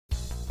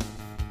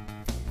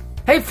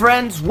Hey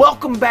friends,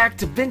 welcome back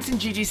to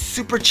Vincent Gigi's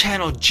Super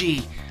Channel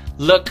G.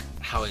 Look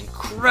how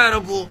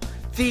incredible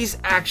these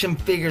action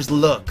figures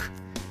look.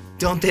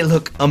 Don't they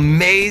look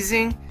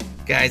amazing?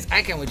 Guys,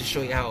 I can't wait to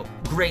show you how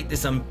great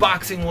this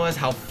unboxing was,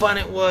 how fun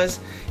it was,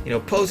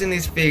 posing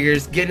these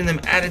figures, getting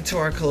them added to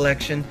our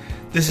collection.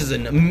 This is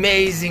an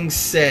amazing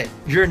set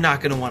you're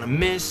not going to want to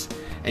miss,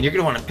 and you're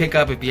going to want to pick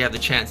up if you have the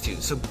chance to.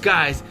 So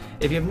guys,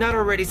 if you have not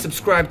already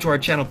subscribed to our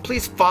channel,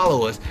 please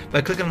follow us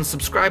by clicking on the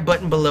subscribe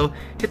button below.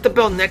 Hit the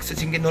bell next to it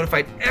so you can get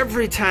notified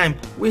every time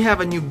we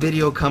have a new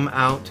video come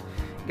out.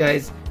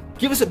 Guys,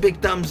 give us a big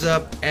thumbs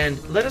up and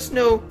let us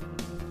know,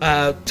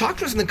 talk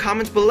to us in the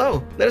comments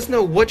below. Let us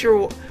know where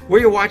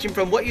you're watching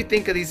from, what you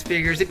think of these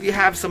figures, if you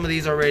have some of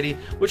these already,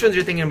 which ones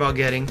you're thinking about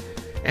getting.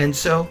 And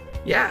so,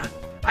 yeah,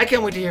 I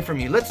can't wait to hear from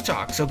you. Let's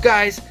talk. So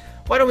guys,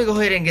 why don't we go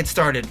ahead and get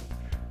started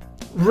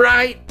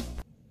right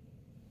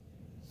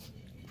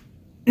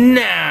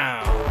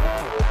now.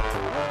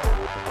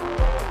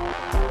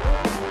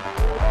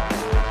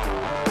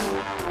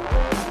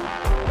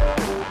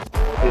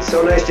 It's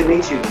so nice to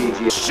meet you,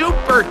 Gigi.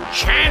 Super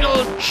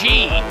Channel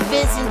G.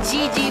 Vincent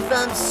Gigi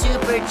from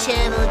Super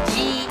Channel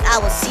G. I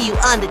will see you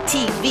on the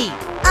TV.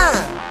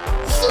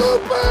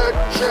 Super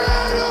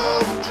Channel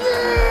G.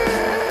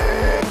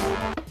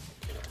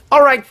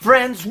 Alright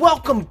friends,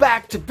 welcome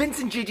back to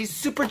Vincent Gigi's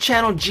Super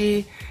Channel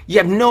G. You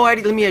have no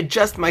idea, let me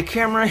adjust my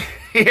camera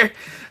here.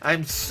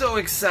 I'm so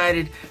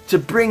excited to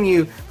bring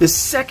you the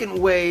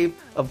second wave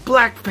of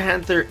Black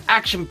Panther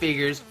action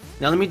figures.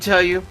 Now let me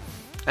tell you,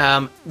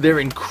 they're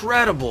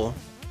incredible.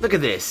 Look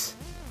at this.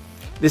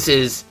 This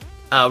is,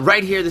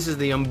 right here, this is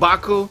the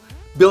BAKU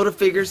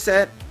Build-A-Figure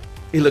set.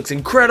 He looks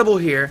incredible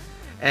here.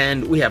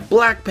 And we have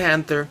Black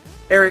Panther,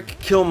 Eric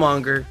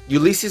Killmonger,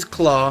 Ulysses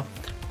Claw,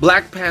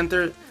 Black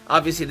Panther.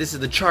 Obviously this is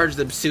the charged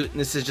up suit, and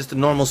this is just a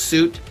normal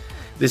suit.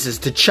 This is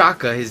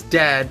T'Chaka, his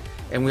dad,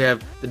 and we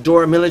have the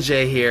Dora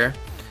Milaje here.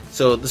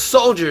 So the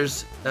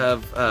soldiers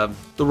of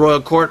the royal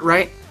court,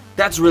 right?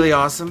 That's really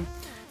awesome.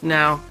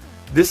 Now,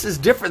 this is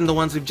different than the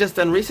ones we've just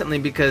done recently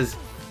because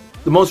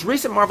the most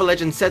recent Marvel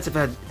Legends sets have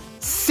had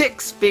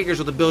 6 figures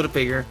with a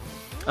Build-A-Figure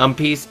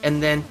piece,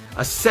 and then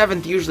a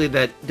 7th usually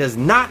that does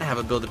not have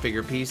a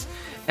Build-A-Figure piece.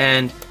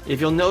 And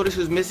if you'll notice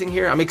who's missing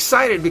here, I'm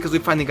excited because we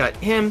finally got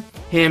him,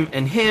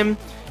 and him.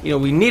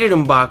 We needed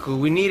M'Baku,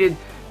 we needed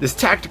this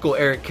tactical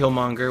Eric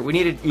Killmonger, we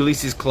needed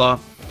Ulysses Claw,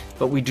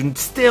 but we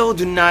still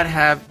do not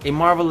have a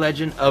Marvel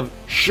Legend of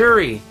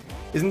Shuri.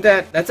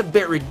 That's a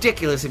bit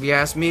ridiculous if you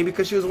ask me,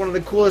 because she was one of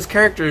the coolest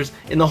characters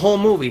in the whole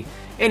movie.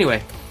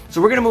 Anyway,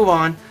 so we're gonna move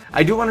on.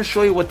 I do want to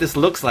show you what this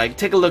looks like.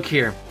 Take a look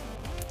here.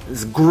 This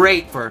is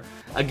great for,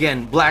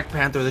 again, Black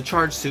Panther, the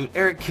charged suit,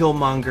 Eric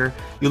Killmonger,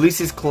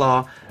 Ulysses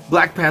Claw,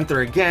 Black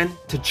Panther again,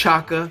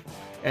 T'Chaka,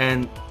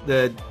 and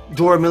the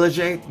Dora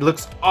Milaje.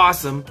 Looks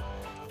awesome.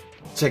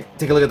 Take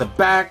a look at the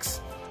backs.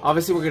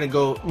 Obviously we're gonna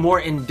go more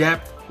in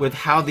depth with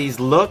how these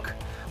look,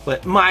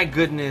 but my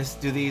goodness,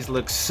 do these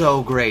look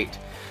so great.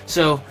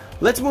 So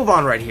let's move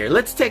on right here.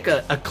 Let's take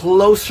a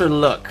closer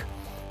look.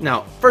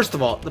 Now, first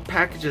of all, the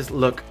packages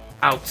look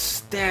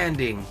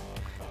outstanding.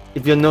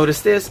 If you'll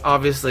notice this,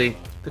 obviously,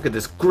 look at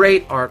this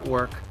great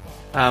artwork.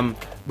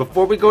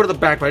 Before we go to the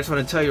back, I just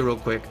want to tell you real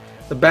quick,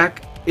 the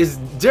back is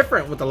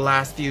different with the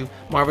last few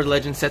Marvel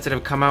Legends sets that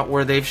have come out,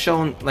 where they've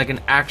shown like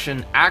an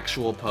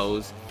actual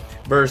pose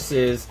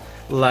versus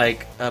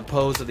like a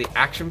pose of the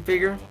action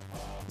figure.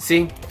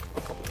 See?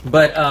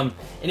 But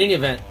in any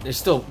event, there's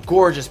still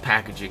gorgeous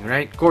packaging,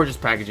 right? Gorgeous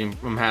packaging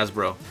from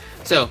Hasbro.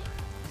 So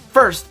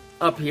first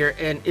up here,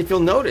 and if you'll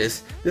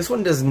notice, this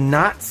one does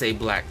not say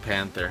Black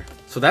Panther.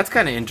 So that's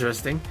kind of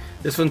interesting.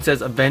 This one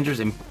says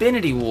Avengers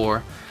Infinity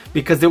War,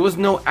 because there was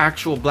no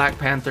actual Black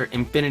Panther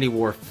Infinity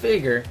War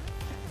figure.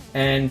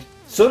 And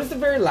so does the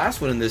very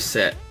last one in this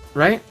set,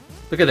 right?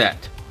 Look at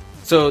that.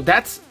 So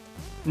that's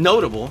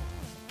notable.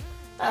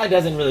 It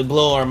doesn't really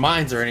blow our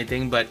minds or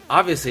anything, but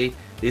obviously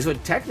these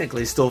would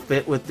technically still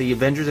fit with the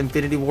Avengers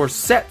Infinity War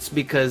sets,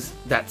 because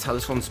that's how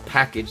this one's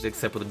packaged,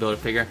 except with the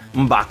Build-A-Figure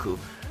M'Baku.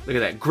 Look at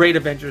that great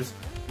Avengers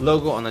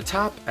logo on the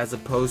top as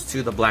opposed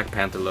to the Black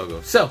Panther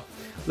logo. So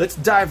let's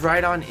dive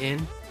right on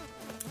in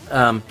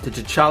to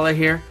T'Challa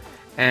here.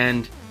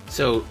 And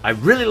so I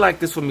really like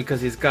this one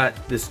because he's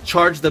got this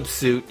charged up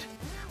suit.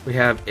 We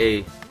have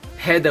a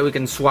head that we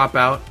can swap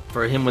out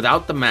for him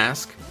without the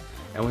mask,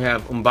 and we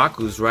have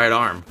M'Baku's right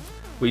arm.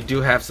 We do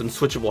have some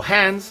switchable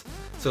hands,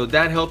 so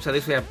that helps. At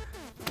least we have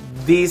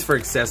these for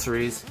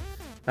accessories.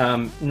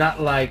 Not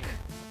like,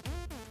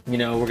 we're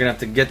gonna have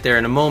to get there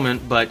in a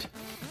moment, but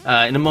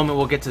in a moment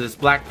we'll get to this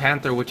Black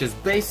Panther, which is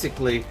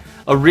basically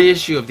a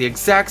reissue of the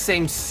exact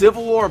same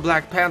Civil War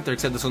Black Panther,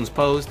 except this one's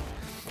posed,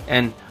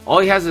 and all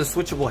he has is a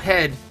switchable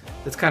head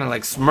that's kind of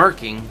like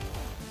smirking,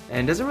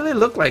 and doesn't really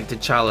look like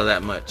T'Challa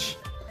that much.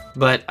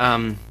 But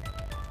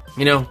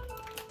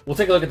we'll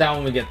take a look at that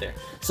when we get there.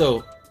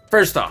 So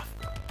first off,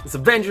 it's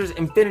Avengers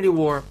Infinity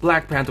War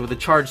Black Panther with a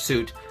charged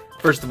suit.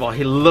 First of all,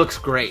 he looks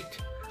great.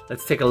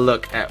 Let's take a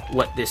look at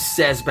what this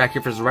says back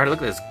here for his rider.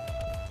 Look at this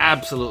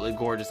absolutely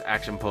gorgeous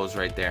action pose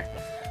right there.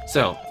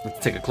 So let's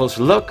take a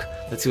closer look.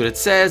 Let's see what it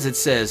says. It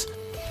says,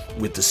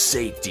 with the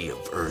safety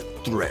of Earth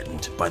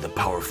threatened by the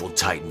powerful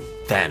Titan,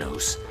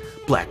 Thanos,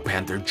 Black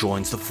Panther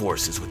joins the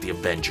forces with the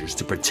Avengers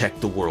to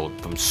protect the world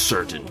from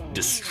certain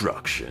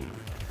destruction.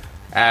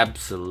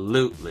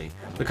 Absolutely.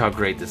 Look how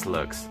great this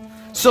looks.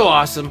 So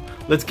awesome.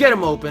 Let's get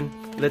him open.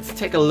 Let's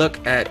take a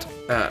look at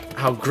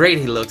how great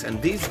he looks.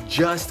 And these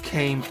just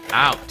came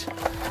out.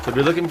 So if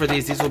you're looking for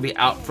these will be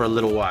out for a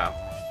little while.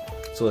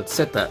 So let's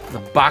set the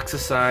box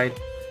aside.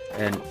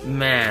 And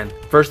man,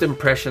 first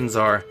impressions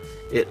are,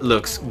 it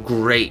looks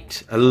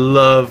great. I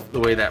love the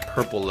way that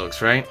purple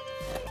looks, right?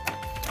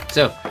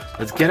 So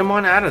let's get him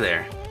on out of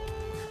there.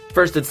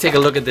 First, let's take a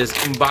look at this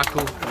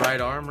BAKU right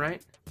arm,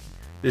 right?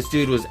 This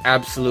dude was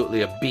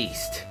absolutely a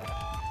beast.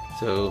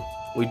 So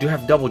we do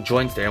have double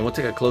joints there, and we'll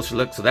take a closer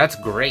look. So that's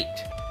great.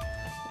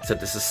 Set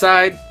this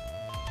aside,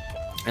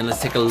 and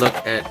let's take a look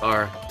at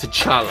our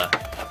T'Challa.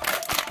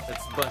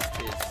 Let's bust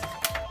his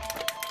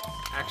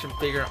action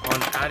figure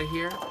on out of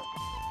here.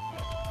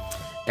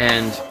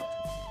 And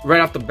right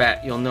off the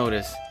bat, you'll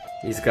notice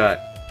he's got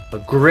a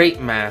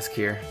great mask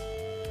here.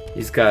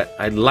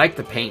 I like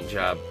the paint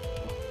job.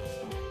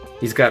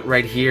 He's got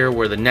right here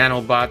where the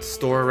nanobots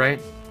store, right?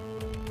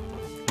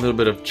 A little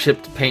bit of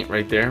chipped paint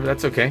right there, but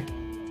that's okay.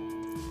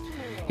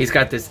 He's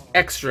got this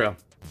extra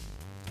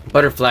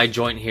butterfly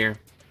joint here,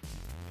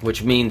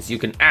 which means you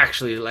can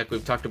actually, like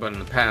we've talked about in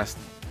the past,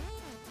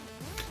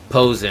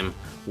 pose him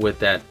with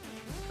that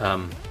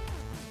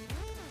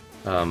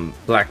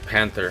Black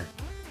Panther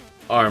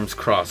arms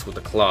crossed with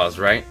the claws,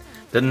 right?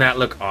 Doesn't that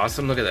look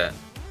awesome? Look at that.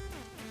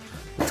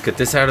 Let's get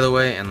this out of the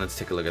way and let's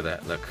take a look at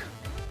that. Look.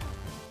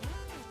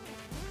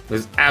 It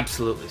was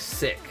absolutely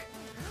sick.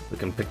 We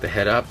can pick the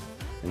head up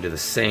and do the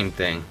same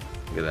thing.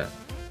 Look at that.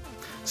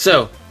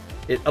 So,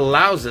 it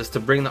allows us to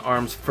bring the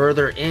arms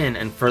further in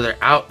and further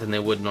out than they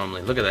would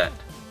normally. Look at that.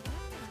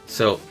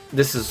 So,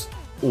 this is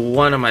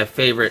one of my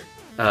favorite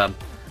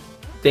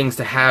things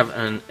to have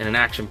in an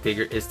action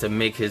figure, is to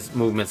make his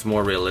movements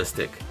more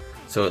realistic.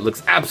 So it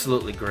looks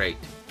absolutely great.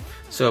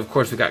 So of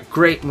course we got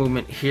great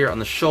movement here on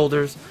the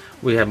shoulders.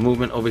 We have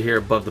movement over here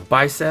above the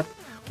bicep.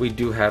 We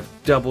do have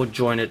double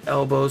jointed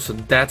elbows, so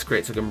that's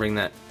great. So we can bring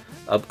that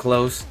up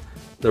close.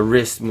 The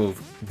wrists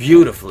move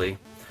beautifully.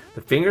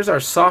 The fingers are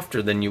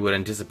softer than you would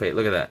anticipate.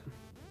 Look at that.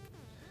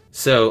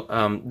 So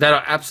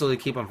that'll absolutely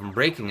keep them from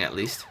breaking, at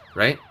least,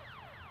 right?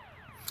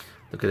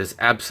 Look at this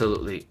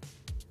absolutely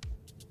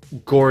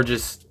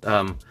gorgeous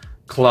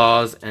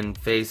claws and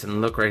face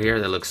and look right here.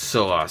 That looks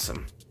so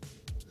awesome.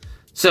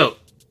 So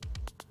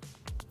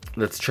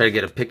let's try to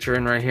get a picture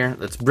in right here.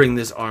 Let's bring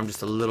this arm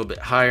just a little bit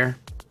higher.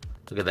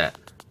 Look at that.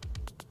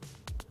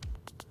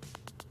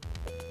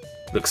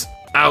 Looks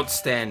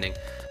outstanding.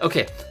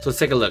 Okay, so let's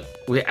take a look.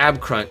 We ab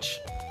crunch.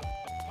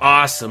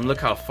 Awesome. Look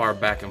how far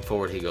back and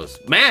forward he goes.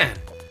 Man,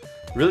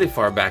 really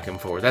far back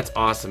and forward. That's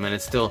awesome. And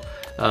it still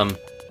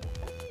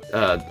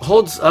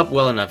holds up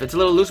well enough. It's a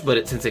little loose,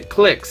 but since it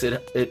clicks,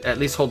 it at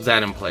least holds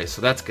that in place.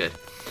 So that's good.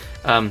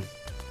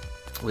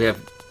 We have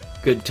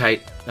good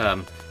tight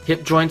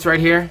hip joints right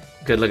here.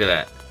 Good, look at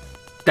that.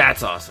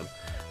 That's awesome.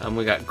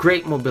 We got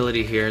great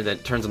mobility here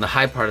that turns on the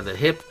high part of the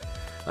hip.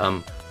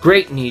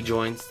 Great knee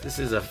joints. This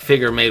is a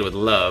figure made with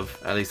love.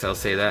 At least I'll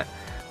say that.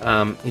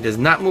 He does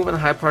not move on the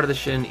high part of the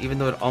shin, even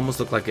though it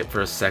almost looked like it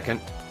for a second.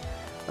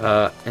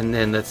 And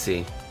then let's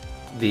see.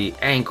 The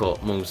ankle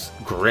moves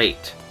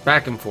great.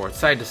 Back and forth,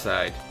 side to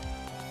side.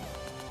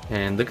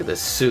 And look at the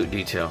suit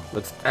detail.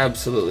 Looks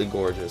absolutely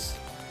gorgeous.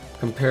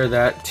 Compare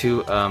that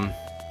to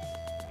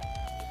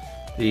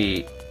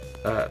the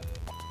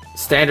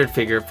standard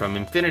figure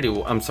from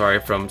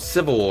from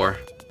Civil War,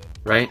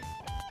 right?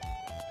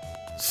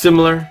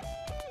 Similar,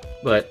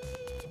 but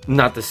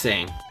not the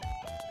same.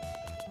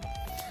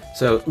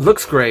 So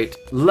looks great.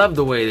 Love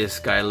the way this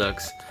guy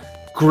looks.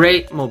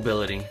 Great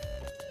mobility.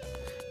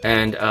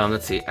 And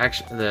let's see.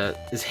 Actually,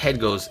 his head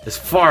goes as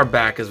far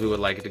back as we would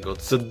like it to go.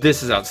 So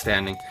this is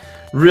outstanding.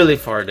 Really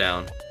far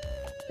down,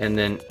 and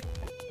then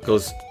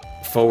goes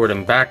forward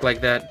and back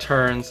like that.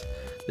 Turns.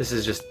 This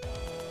is just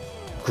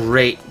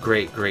great,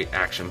 great, great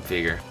action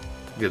figure.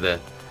 Look at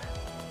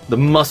the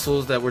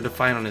muscles that were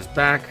defined on his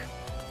back.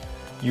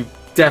 You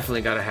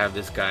definitely got to have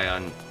this guy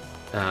on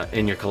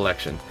in your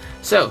collection.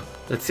 So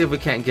let's see if we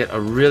can't get a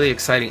really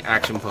exciting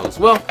action pose.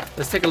 Well,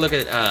 let's take a look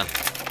at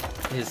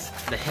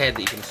the head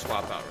that you can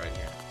swap out right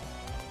here.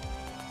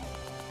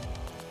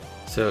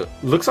 So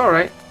looks all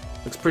right.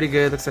 Looks pretty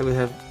good. Looks like we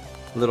have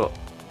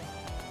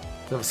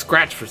a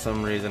scratch for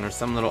some reason, or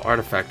some little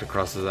artifact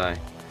across his eye.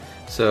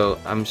 So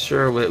I'm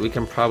sure we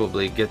can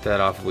probably get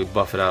that off if we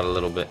buff it out a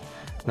little bit.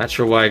 Not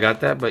sure why I got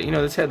that, but you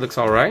know, this head looks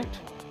all right.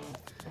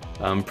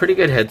 Pretty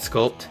good head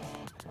sculpt.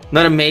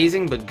 Not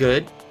amazing, but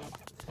good.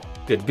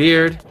 Good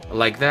beard. I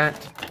like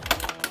that.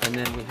 And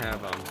then we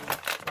have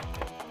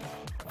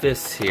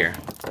fists here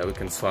that we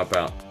can swap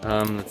out.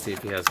 Let's see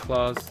if he has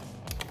claws.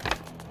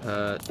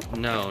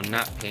 No,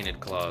 not painted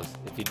claws.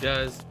 If he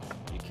does,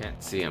 you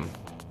can't see him.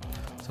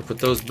 So put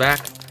those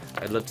back.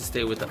 I'd love to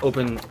stay with the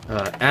open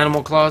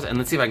animal claws, and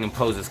let's see if I can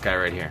pose this guy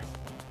right here.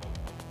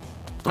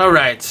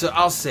 Alright, so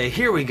I'll say,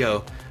 here we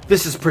go.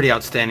 This is pretty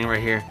outstanding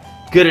right here.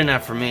 Good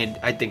enough for me.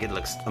 I think it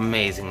looks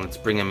amazing. Let's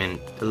bring him in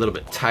a little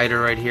bit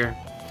tighter right here.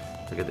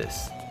 Look at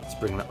this. Let's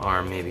bring the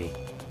arm maybe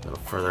a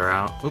little further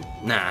out. Oop,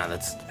 nah,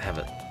 let's have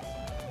it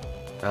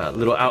a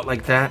little out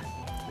like that.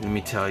 Let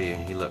me tell you,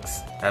 he looks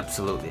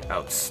absolutely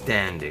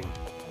outstanding.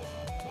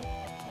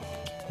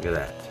 Look at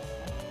that.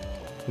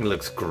 He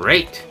looks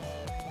great.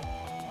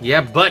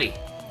 Yeah, buddy.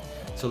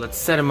 So let's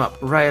set him up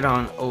right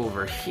on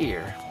over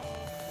here.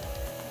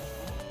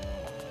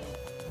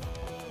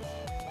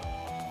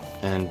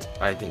 And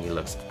I think he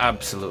looks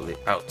absolutely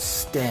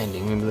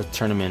outstanding. Maybe let's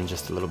turn him in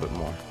just a little bit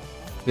more.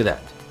 Look at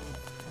that.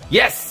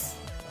 Yes!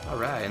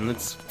 Alright, and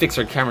let's fix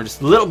our camera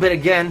just a little bit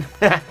again.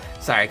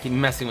 Sorry, I keep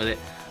messing with it.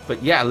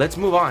 But yeah, let's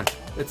move on.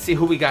 Let's see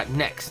who we got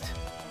next.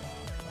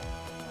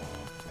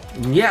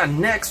 Yeah,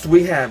 next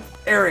we have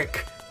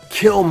Eric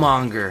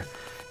Killmonger.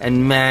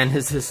 And man,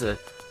 this is a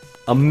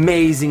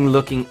amazing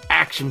looking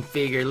action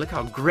figure. Look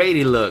how great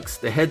he looks.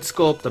 The head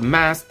sculpt, the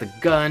mask, the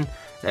gun,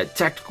 that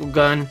tactical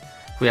gun.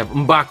 We have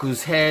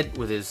M'Baku's head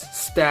with his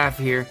staff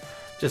here.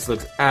 Just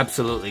looks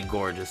absolutely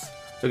gorgeous.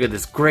 Look at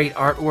this great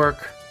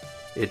artwork.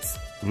 It's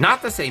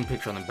not the same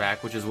picture on the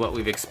back, which is what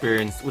we've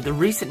experienced with the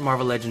recent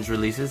Marvel Legends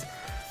releases.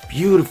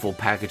 Beautiful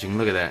packaging.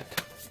 Look at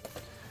that.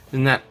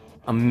 Isn't that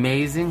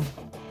amazing?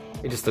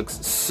 It just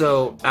looks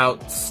so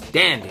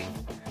outstanding.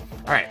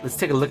 Alright, let's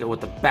take a look at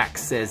what the back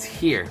says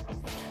here.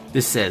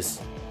 This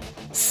says,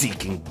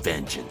 seeking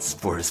vengeance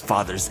for his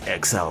father's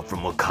exile from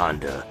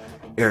Wakanda,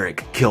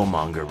 Eric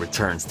Killmonger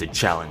returns to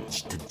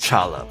challenge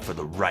T'Challa for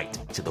the right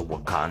to the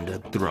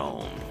Wakanda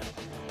throne.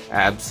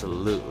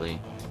 Absolutely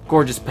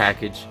gorgeous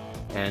package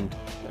and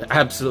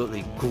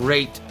absolutely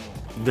great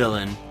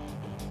villain,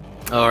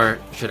 or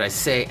should I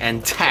say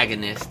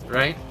antagonist,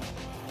 right?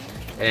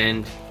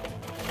 And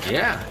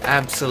yeah,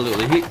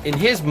 absolutely. In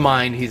his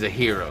mind, he's a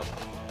hero.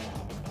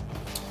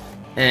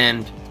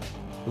 And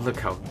look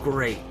how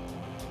great,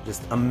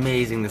 just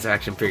amazing this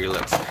action figure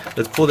looks.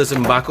 Let's pull this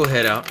M'Baku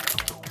head out.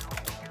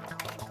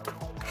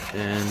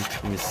 And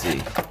let me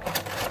see.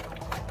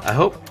 I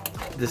hope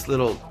this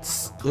little,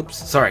 oops,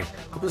 sorry.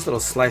 I hope this little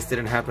slice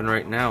didn't happen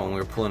right now when we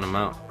were pulling them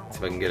out. Let's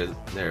see if I can get it.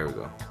 There we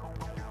go.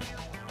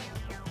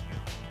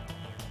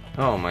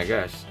 Oh my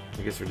gosh.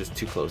 I guess we're just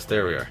too close.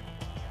 There we are.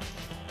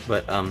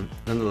 But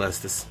nonetheless,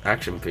 this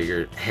action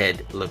figure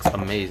head looks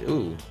amazing.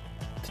 Ooh,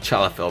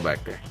 T'Challa fell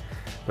back there.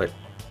 But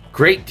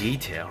great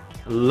detail.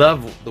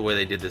 Love the way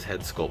they did this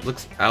head sculpt.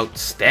 Looks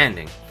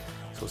outstanding.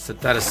 So we'll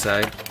set that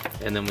aside.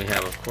 And then we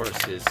have, of course,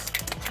 his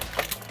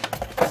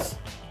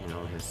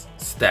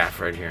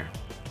staff right here.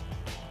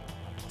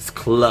 His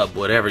club,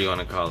 whatever you want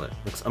to call it.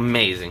 Looks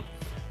amazing.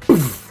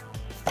 Oof.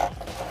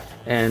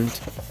 And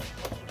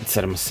let's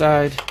set him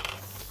aside.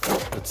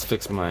 Let's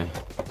fix my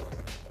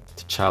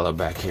T'Challa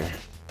back here.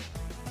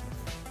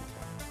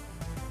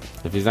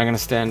 If he's not going to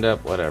stand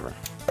up, whatever.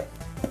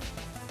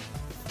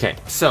 Okay,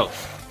 so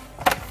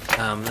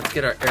let's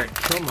get our Eric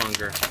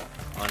Killmonger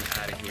on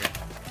out of here.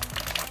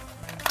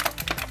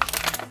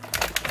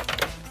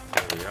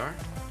 There we are.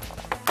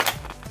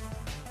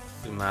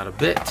 Zoom out a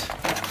bit.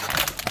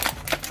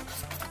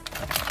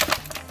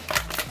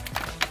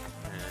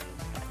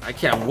 And I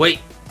can't wait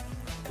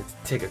to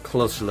take a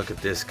closer look at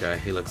this guy.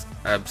 He looks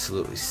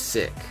absolutely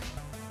sick.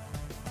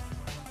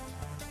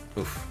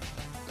 Oof.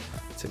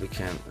 Let's see if we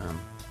can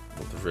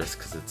hold the wrist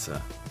because it's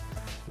a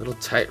little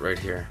tight right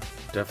here.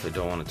 Definitely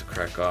don't want it to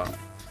crack off.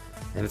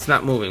 And it's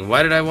not moving.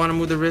 Why did I want to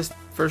move the wrist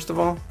first of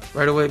all?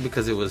 Right away?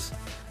 Because it was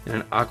in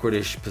an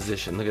awkward-ish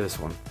position. Look at this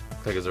one.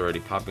 Looks like it's already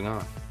popping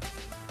off.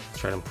 Let's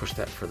try to push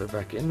that further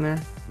back in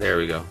there. There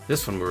we go.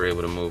 This one we were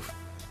able to move.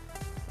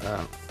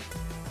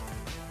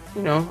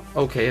 You know,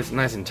 okay, it's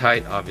nice and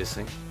tight,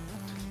 obviously.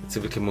 Let's see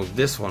if we can move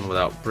this one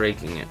without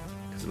breaking it.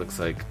 Because it looks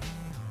like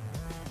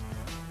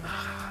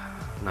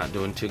not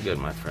doing too good,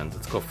 my friends.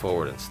 Let's go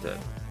forward instead.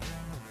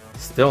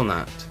 Still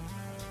not.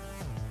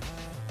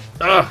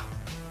 Ugh!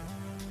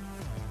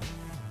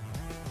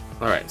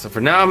 Alright, so for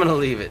now I'm going to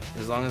leave it,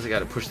 as long as I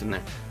got it pushed in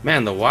there.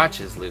 Man, the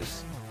watch is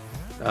loose.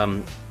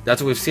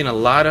 That's what we've seen a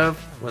lot of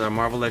with our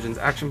Marvel Legends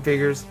action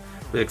figures.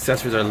 The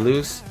accessories are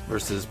loose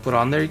versus put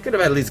on there. You could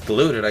have at least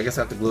glued it. I guess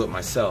I have to glue it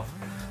myself.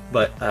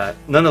 But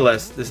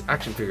nonetheless, this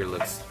action figure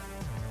looks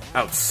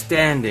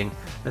outstanding.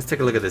 Let's take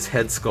a look at this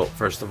head sculpt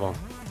first of all.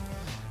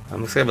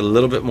 Looks like I have a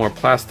little bit more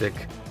plastic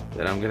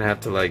that I'm going to have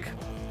to like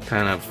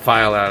kind of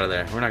file out of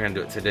there. We're not going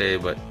to do it today,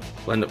 but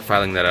we'll end up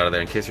filing that out of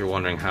there in case you're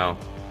wondering how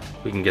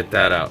we can get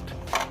that out.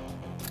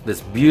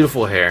 This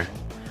beautiful hair.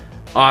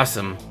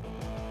 Awesome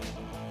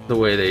the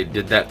way they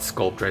did that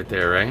sculpt right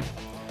there, right?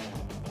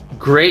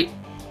 Great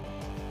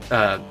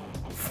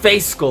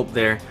face sculpt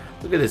there.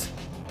 Look at this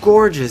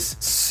gorgeous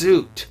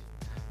suit.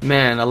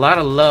 Man, a lot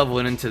of love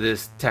went into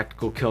this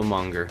tactical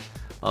Killmonger.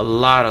 A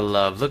lot of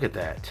love. Look at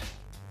that.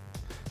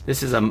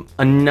 This is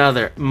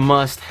another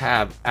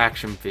must-have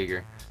action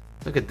figure.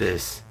 Look at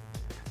this.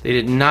 They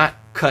did not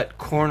cut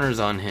corners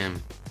on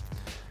him.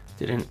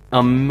 Did an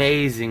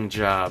amazing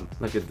job.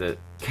 Look at the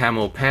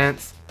camo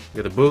pants.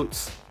 Look at the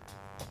boots.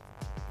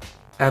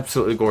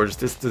 Absolutely gorgeous.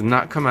 This does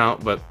not come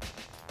out, but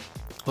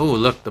oh,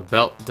 look, the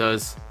belt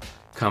does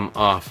come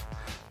off.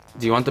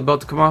 Do you want the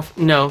belt to come off?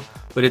 No,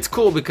 but it's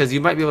cool because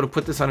you might be able to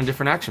put this on a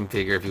different action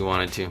figure if you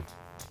wanted to.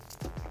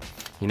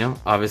 You know,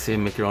 obviously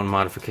make your own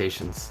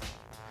modifications.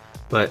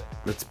 But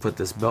let's put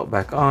this belt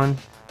back on.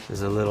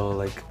 There's a little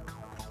like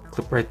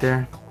clip right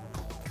there.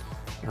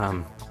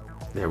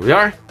 There we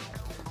are.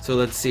 So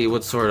let's see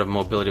what sort of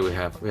mobility we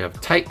have. We have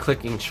tight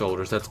clicking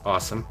shoulders. That's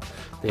awesome.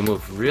 They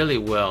move really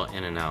well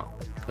in and out.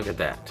 Look at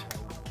that.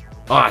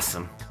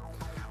 Awesome.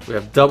 We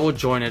have double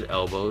jointed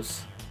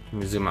elbows.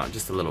 Let me zoom out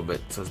just a little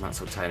bit so it's not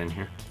so tight in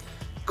here.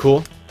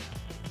 Cool.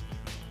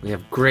 We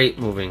have great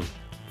moving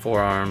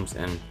forearms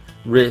and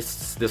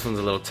wrists. This one's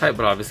a little tight,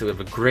 but obviously we have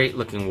a great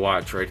looking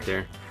watch right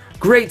there.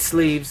 Great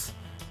sleeves.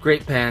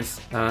 Great pants.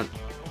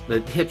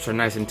 The hips are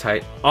nice and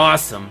tight.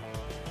 Awesome.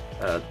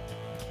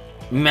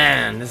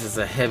 Man, this is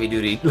a heavy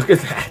duty. Look at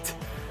that.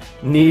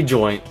 Knee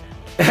joint.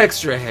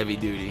 Extra heavy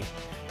duty.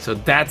 So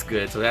that's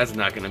good. So that's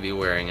not going to be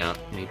wearing out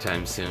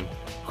anytime soon.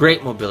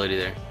 Great mobility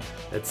there.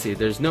 Let's see.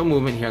 There's no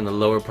movement here on the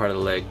lower part of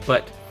the leg,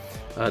 but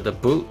the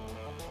boot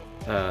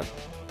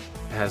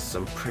has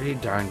some pretty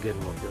darn good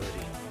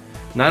mobility.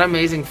 Not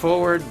amazing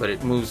forward, but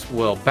it moves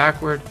well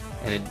backward,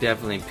 and it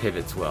definitely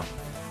pivots well.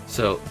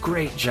 So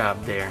great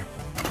job there.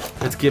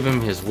 Let's give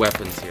him his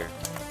weapons here.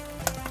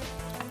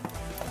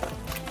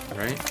 All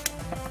right.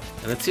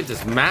 And let's see if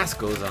this mask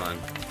goes on.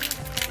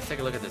 Let's take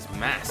a look at this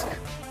mask.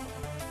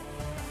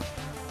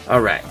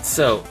 Alright,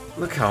 so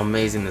look how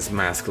amazing this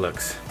mask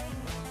looks.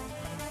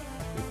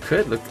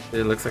 It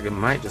looks like it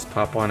might just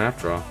pop on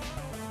after all.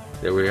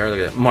 There we are, look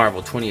at that.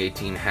 Marvel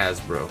 2018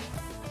 Hasbro.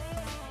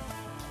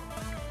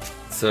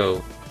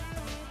 So,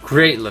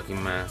 great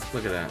looking mask,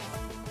 look at that.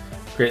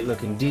 Great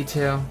looking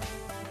detail.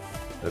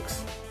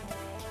 Looks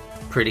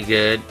pretty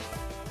good.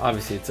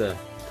 Obviously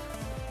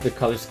the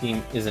color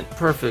scheme isn't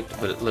perfect,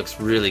 but it looks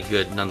really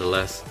good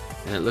nonetheless.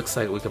 And it looks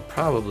like we could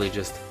probably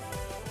just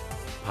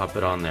pop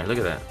it on there. Look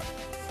at that.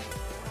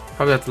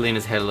 Probably have to lean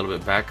his head a little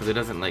bit back because it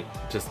doesn't like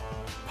just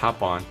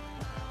pop on.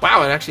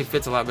 Wow, it actually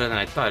fits a lot better than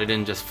I thought. It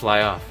didn't just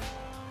fly off.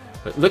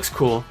 But it looks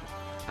cool.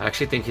 I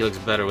actually think he looks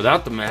better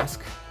without the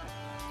mask.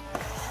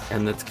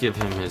 And let's give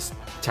him his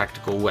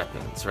tactical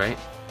weapons, right?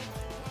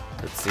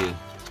 Let's see.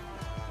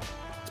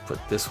 Let's put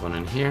this one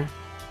in here.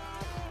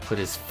 Put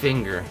his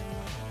finger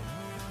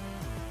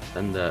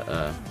on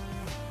the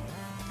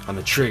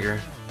trigger.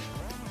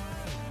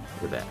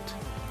 Look at that.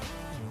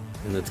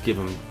 And let's give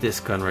him this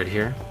gun right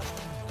here.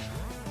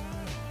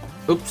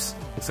 Oops,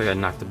 looks like I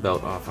knocked the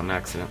belt off on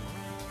accident.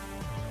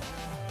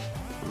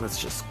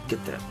 Let's just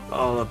get that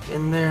all up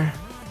in there.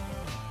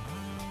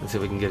 Let's see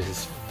if we can get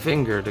his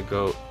finger to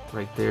go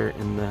right there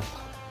in the...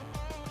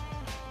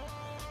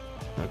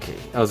 Okay,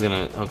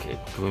 okay,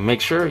 can we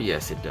make sure?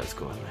 Yes, it does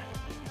go in there.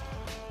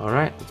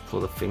 Alright, let's pull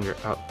the finger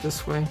out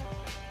this way.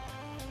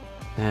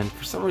 And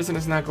for some reason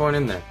it's not going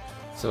in there.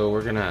 So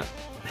we're gonna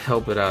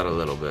help it out a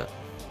little bit.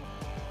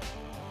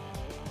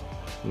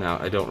 Now,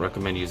 I don't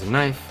recommend using a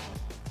knife.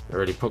 I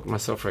already poked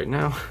myself right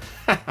now.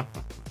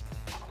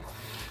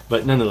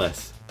 But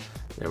nonetheless,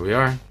 there we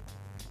are.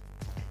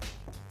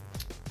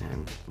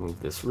 And move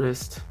this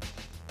wrist.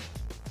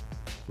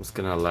 I'm just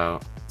gonna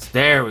allow,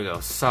 there we go,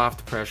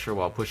 soft pressure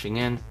while pushing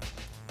in.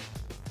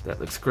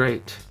 That looks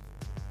great.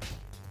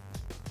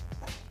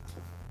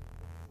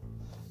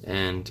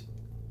 And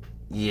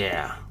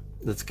yeah,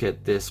 let's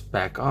get this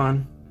back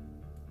on.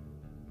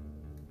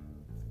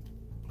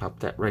 Pop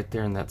that right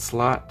there in that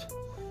slot.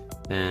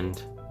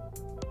 And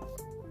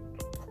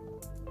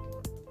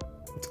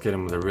let's get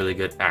him with a really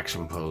good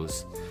action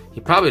pose. He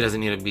probably doesn't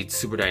need to be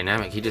super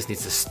dynamic. He just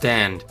needs to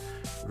stand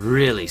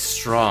really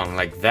strong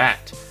like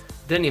that.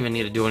 Doesn't even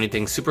need to do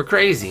anything super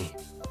crazy.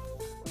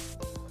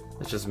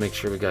 Let's just make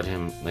sure we got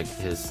him like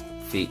his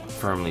feet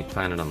firmly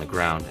planted on the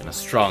ground in a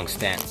strong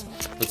stance.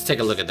 Let's take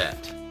a look at that.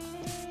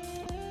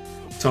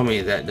 Tell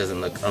me that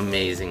doesn't look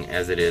amazing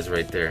as it is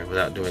right there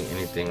without doing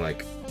anything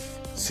like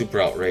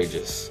super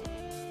outrageous.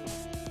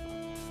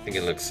 I think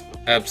it looks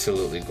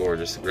absolutely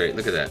gorgeous. Great,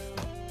 look at that.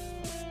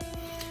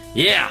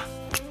 Yeah!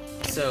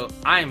 So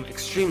I'm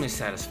extremely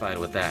satisfied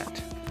with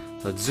that.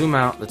 Let's zoom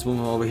out, let's move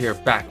him over here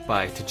back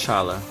by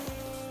T'Challa.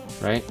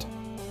 Right?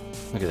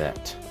 Look at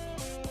that.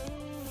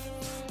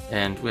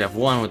 And we have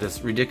one with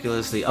this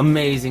ridiculously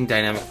amazing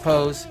dynamic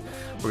pose.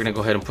 We're gonna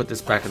go ahead and put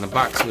this back in the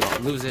box so we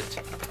don't lose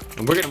it.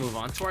 And we're gonna move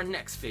on to our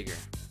next figure.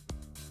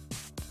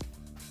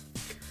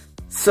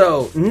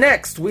 So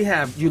next we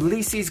have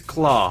Ulysses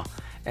Claw.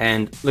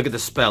 And look at the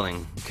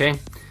spelling, okay?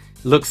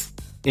 Looks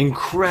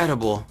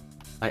incredible.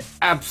 I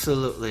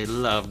absolutely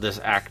love this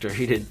actor.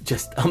 He did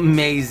just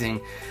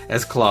amazing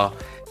as Claw.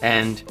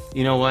 And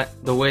you know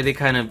what? The way they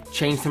kind of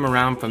changed him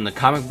around from the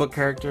comic book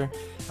character,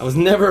 I was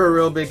never a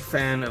real big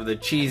fan of the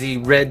cheesy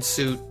red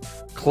suit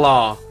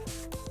Claw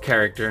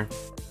character.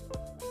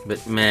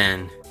 But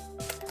man,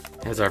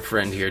 has our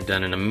friend here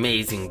done an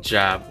amazing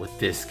job with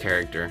this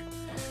character.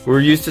 We're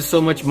used to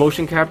so much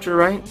motion capture,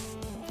 right?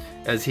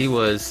 As he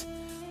was,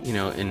 you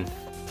know, in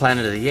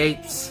Planet of the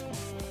Apes.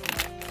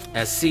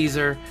 as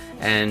Caesar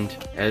and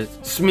as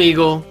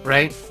Smeagol,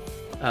 right?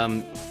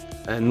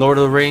 And Lord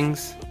of the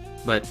Rings,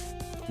 but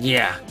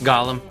yeah,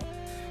 Gollum,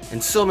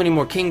 and so many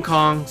more, King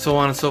Kong, so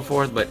on and so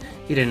forth. But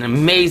he did an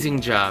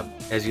amazing job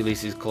as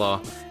Ulysses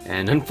Claw,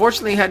 and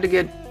unfortunately had to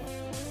get,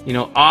 you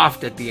know,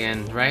 offed at the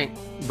end, right?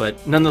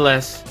 But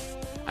nonetheless,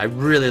 I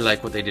really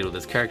like what they did with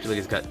this character. Like,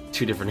 he's got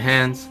two different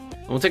hands,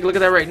 and we'll take a look at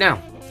that right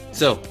now.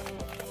 So,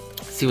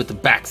 see what the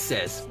back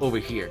says over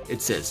here.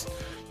 It says,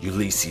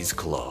 Ulysses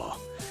Claw,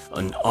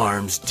 an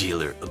arms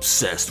dealer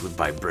obsessed with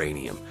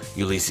vibranium.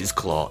 Ulysses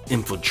Claw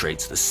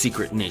infiltrates the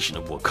secret nation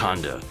of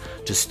Wakanda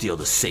to steal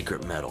the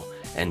sacred metal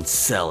and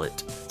sell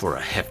it for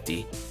a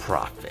hefty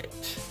profit.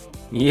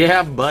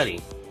 Yeah,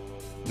 buddy.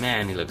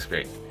 Man, he looks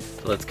great.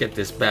 So let's get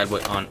this bad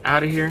boy on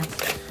out of here.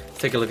 Let's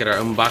take a look at our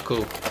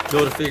BAKU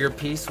Build-A-Figure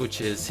piece,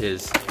 which is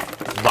his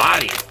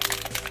body.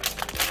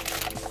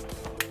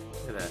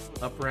 Look at that,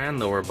 upper and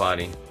lower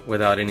body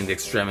without any of the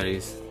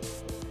extremities.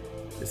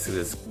 This is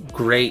this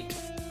great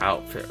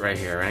outfit right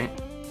here, right?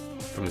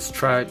 From his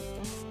tribe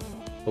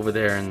over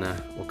there in the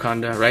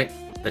Wakanda, right?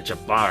 The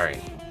Jabari.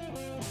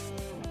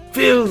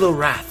 Feel the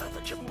wrath of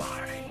the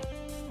Jabari.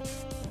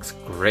 Looks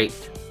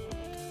great.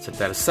 Set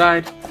that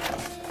aside,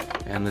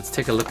 and let's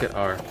take a look at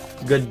our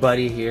good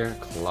buddy here,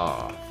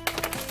 Claw.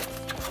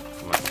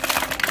 Come on.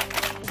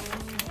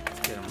 Let's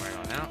get him right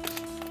on out.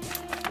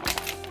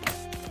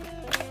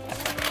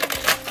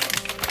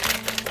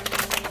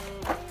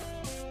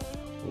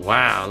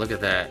 Wow, look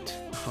at that.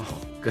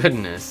 Oh,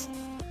 goodness.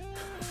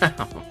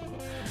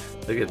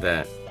 Look at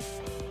that.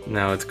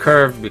 Now it's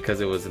curved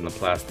because it was in the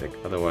plastic,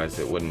 otherwise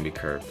it wouldn't be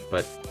curved.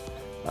 But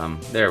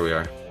there we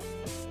are.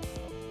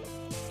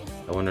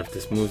 I wonder if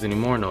this moves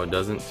anymore. No, it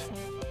doesn't.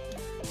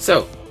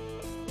 So,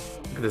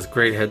 look at this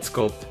great head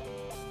sculpt.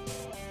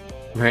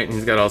 Right, and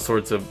he's got all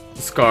sorts of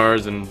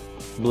scars and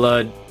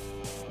blood.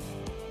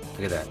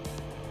 Look at that.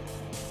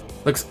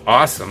 Looks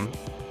awesome.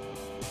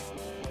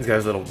 He's got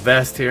his little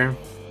vest here.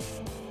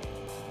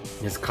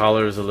 His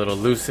collar is a little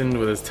loosened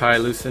with his tie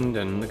loosened,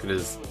 and look at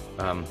his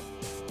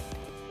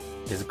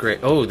great.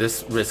 Oh,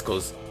 this wrist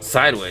goes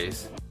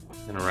sideways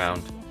and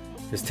around.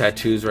 His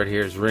tattoos right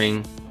here, his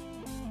ring.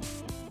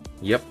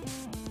 Yep.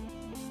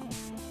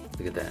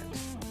 Look at that.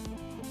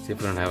 See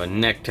if we don't have a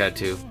neck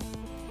tattoo.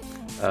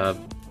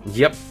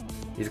 Yep.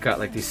 He's got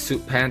like these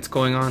suit pants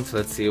going on. So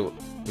let's see.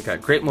 We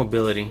got great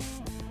mobility.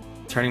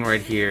 Turning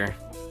right here.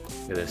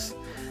 Look at this.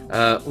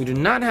 We do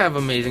not have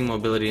amazing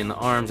mobility in the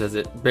arms, as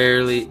it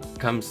barely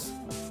comes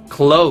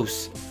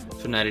close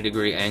to a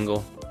 90-degree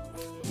angle,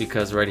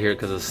 because right here,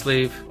 because of the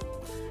sleeve.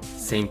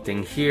 Same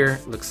thing here.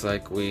 Looks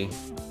like we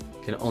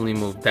can only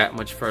move that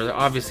much further.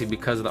 Obviously,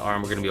 because of the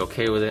arm, we're going to be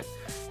okay with it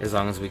as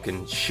long as we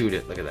can shoot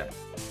it. Look at that.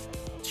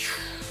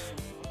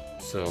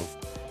 So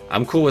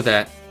I'm cool with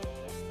that.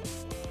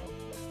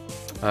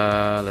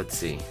 Let's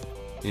see.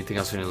 Anything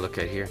else we need to look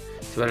at here?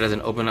 Too bad it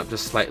doesn't open up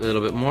just slightly a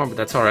little bit more, but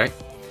that's all right.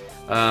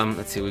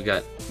 Let's see. We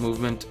got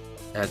movement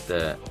at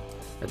the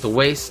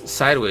waist,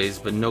 sideways,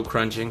 but no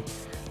crunching,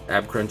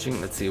 ab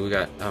crunching. Let's see. We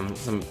got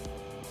some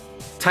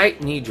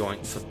tight knee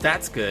joint, so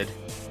that's good.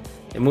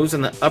 It moves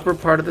in the upper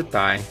part of the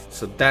thigh,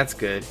 so that's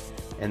good.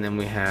 And then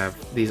we have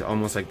these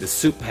almost like the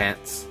suit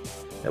pants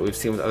that we've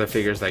seen with other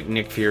figures like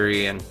Nick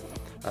Fury and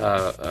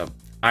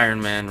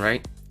Iron Man,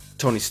 right?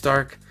 Tony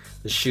Stark.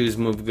 The shoes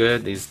move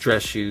good, these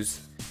dress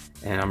shoes.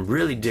 And I'm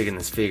really digging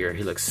this figure.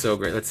 He looks so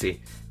great. Let's see.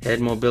 Head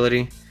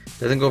mobility.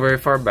 Doesn't go very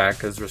far back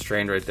because it's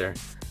restrained right there.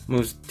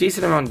 Moves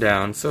decent amount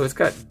down, so it's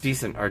got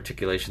decent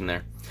articulation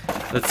there.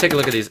 Let's take a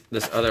look at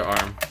this other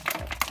arm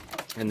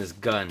and this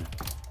gun.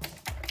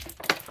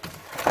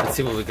 Let's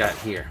see what we got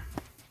here.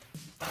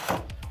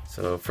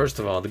 So first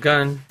of all, the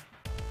gun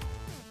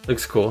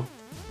looks cool,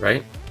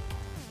 right?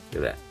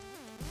 Look at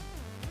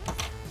that.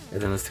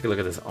 And then let's take a look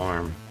at this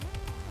arm.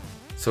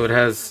 So it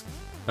has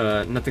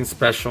nothing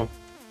special,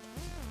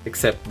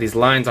 except these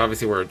lines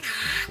obviously where it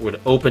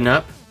would open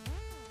up,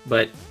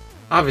 but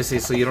obviously,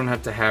 so you don't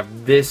have to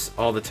have this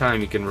all the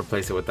time, you can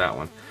replace it with that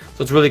one.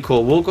 So it's really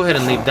cool. We'll go ahead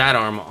and leave that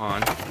arm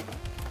on,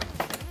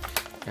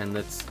 and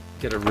let's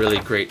get a really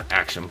great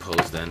action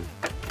pose then.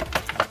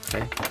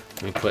 Okay,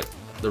 let me put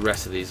the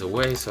rest of these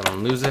away so I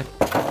don't lose it,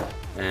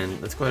 and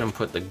let's go ahead and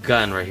put the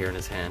gun right here in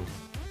his hand.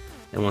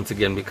 And once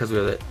again, because we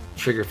have the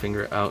trigger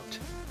finger out,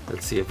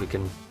 let's see if we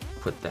can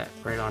put that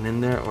right on in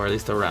there, or at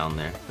least around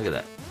there. Look at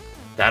that.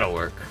 That'll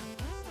work.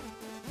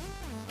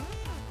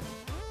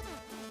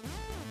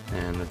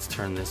 And let's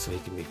turn this so he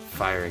can be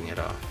firing it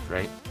off,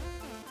 right?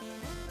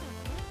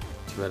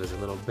 Too bad it's a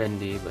little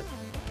bendy, but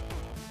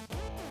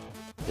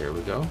there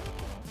we go.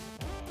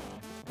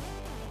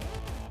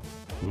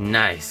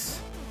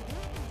 Nice.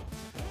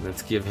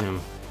 Let's give him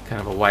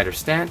kind of a wider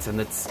stance, and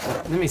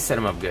let me set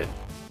him up good.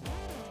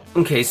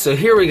 Okay, so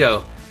here we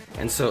go.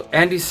 And so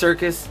Andy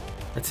Serkis,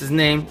 that's his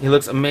name. He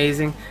looks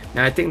amazing.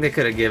 Now I think they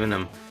could have given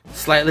him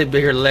slightly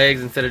bigger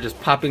legs instead of just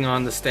popping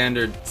on the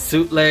standard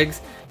suit legs,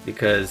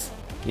 because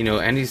you know,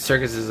 Andy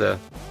Serkis is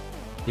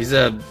he's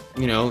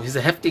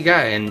a hefty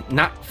guy and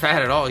not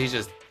fat at all. He's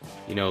just,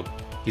 you know,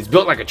 he's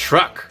built like a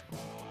truck.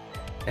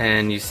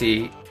 And you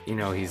see you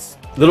know, he's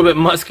a little bit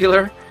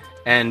muscular,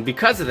 and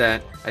because of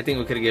that, I think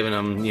we could have given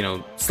him, you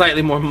know,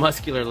 slightly more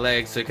muscular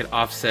legs so it could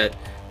offset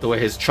the way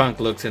his trunk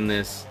looks in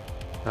this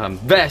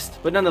vest.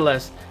 But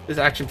nonetheless, this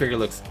action figure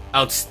looks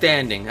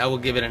outstanding. I will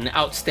give it an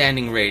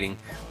outstanding rating.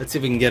 Let's see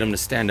if we can get him to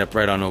stand up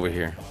right on over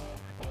here.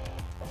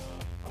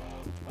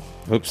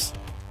 Oops.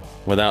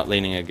 Without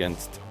leaning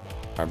against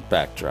our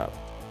backdrop.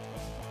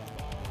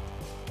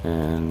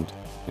 And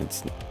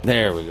it's,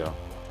 there we go.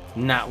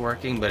 Not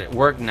working, but it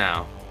worked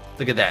now.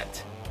 Look at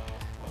that.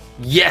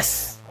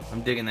 Yes!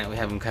 I'm digging that we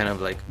have him kind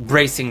of like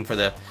bracing for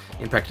the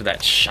impact of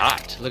that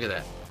shot. Look at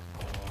that.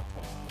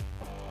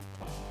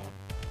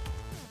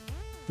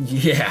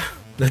 Yeah,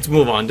 let's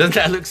move on. Doesn't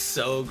that look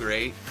so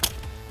great?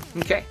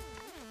 Okay,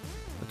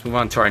 let's move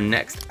on to our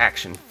next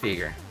action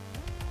figure.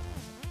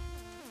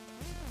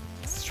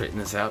 Let's straighten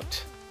this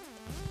out.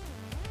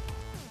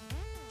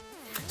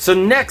 So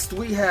next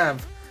we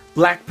have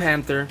Black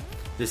Panther.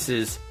 This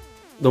is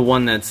the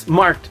one that's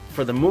marked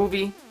for the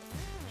movie.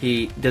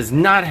 He does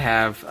not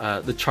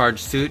have the charged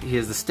suit. He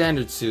has the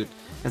standard suit.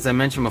 As I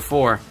mentioned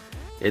before,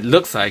 it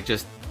looks like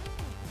just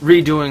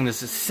redoing this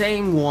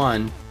same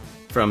one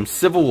from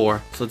Civil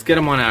War. So let's get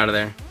him on out of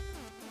there.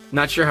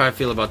 Not sure how I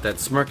feel about that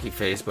smirky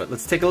face, but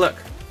let's take a look.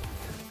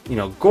 You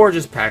know,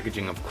 gorgeous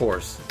packaging, of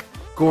course.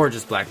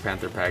 Gorgeous Black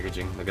Panther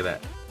packaging. Look at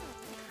that.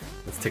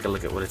 Let's take a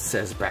look at what it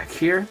says back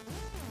here.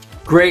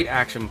 Great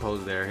action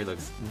pose there. He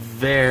looks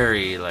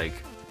very,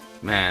 like,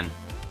 man,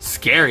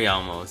 scary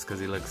almost, because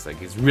he looks like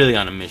he's really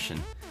on a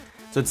mission.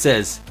 So it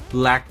says,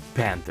 Black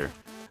Panther.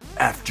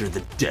 After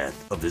the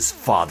death of his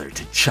father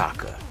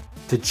T'Chaka,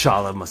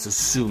 T'Challa must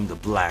assume the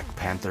Black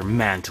Panther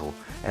mantle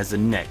as the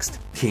next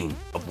king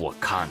of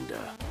Wakanda.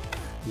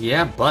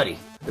 Yeah, buddy.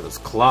 Look at those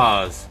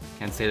claws.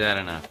 Can't say that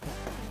enough.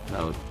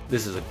 No,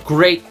 this is a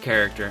great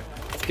character.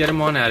 Let's get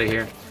him on out of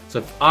here.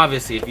 So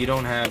obviously, if you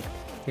don't have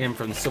him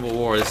from Civil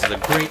War, this is a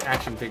great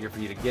action figure for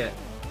you to get.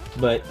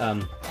 But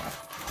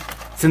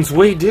since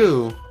we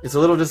do, it's a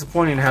little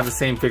disappointing to have the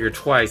same figure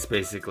twice,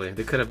 basically.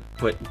 They could have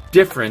put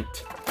different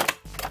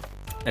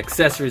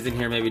accessories in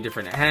here, maybe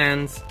different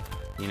hands,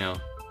 you know,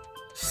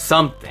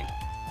 something.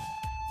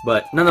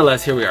 But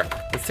nonetheless, here we are.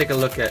 Let's take a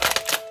look at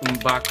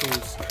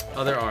BAKU's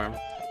other arm.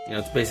 You know,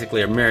 it's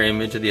basically a mirror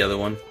image of the other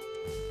one.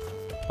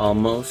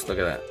 Almost. Look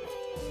at that.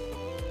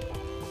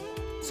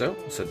 So,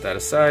 set that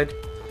aside.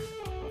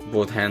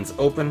 Both hands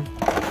open.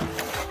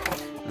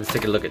 Let's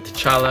take a look at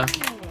T'Challa.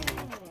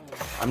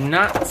 I'm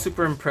not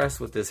super impressed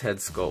with this head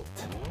sculpt.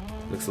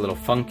 Looks a little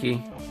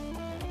funky.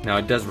 Now,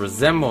 it does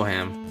resemble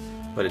him,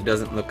 but it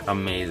doesn't look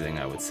amazing,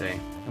 I would say.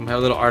 And we have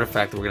a little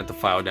artifact that we're going to have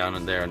to file down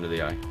in there under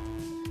the eye.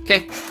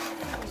 Okay,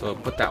 so we'll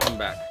put that one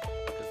back,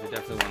 because we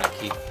definitely want to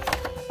keep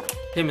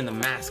him in the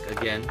mask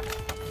again.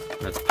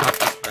 Let's pop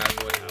this bad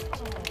boy out.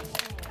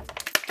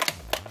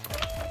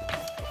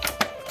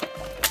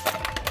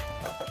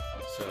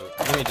 So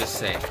let me just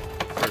say,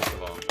 first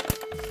of all,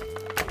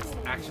 this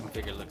action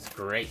figure looks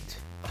great.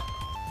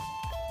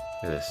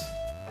 Look at this.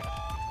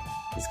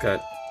 He's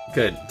got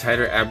good,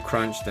 tighter ab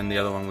crunch than the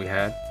other one we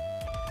had.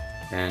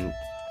 And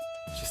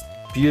just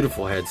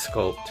beautiful head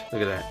sculpt.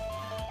 Look at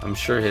that. I'm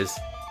sure his,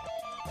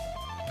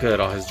 good,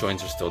 all his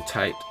joints are still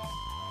tight.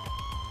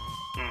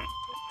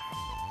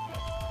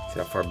 See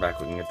how far back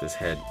we can get this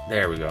head.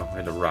 There we go. I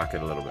had to rock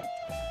it a little bit.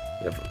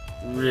 We have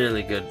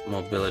really good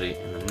mobility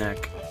in the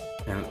neck.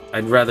 And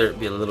I'd rather it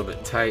be a little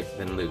bit tight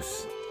than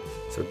loose.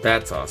 So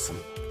that's awesome.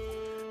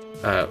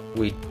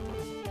 We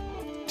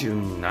do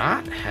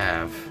not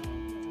have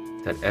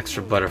that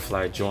extra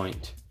butterfly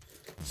joint.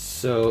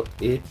 So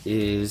it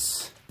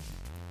is...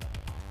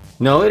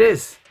 No, it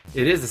is.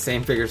 It is the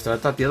same figure. So I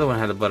thought the other one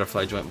had a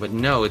butterfly joint, but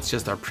no, it's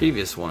just our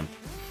previous one.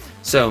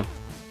 So,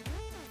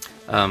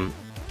 man,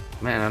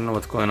 I don't know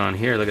what's going on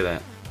here. Look at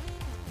that.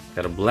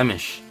 Got a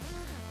blemish.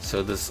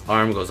 So this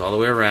arm goes all the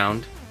way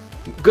around.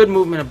 Good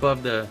movement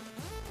above the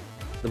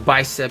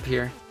bicep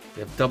here.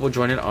 We have double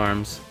jointed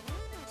arms.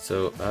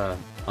 So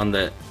on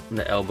the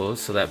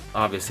elbows. So that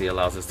obviously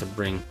allows us to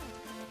bring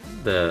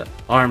the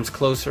arms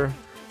closer.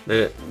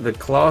 The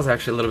claws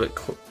actually a little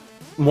bit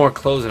more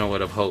closed than I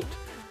would have hoped.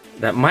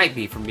 That might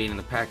be from being in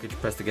the package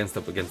pressed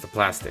up against the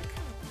plastic.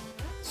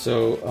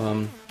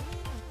 So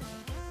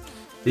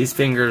these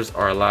fingers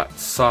are a lot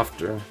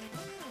softer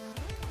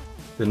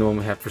than the one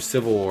we had for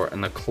Civil War,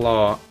 and the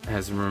claw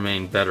has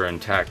remained better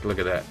intact. Look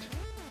at that.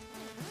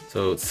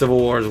 So Civil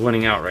War is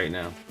winning out right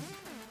now,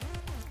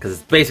 because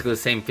it's basically the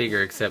same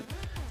figure except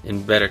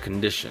in better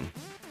condition.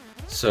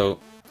 So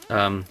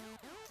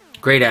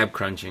great ab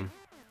crunching,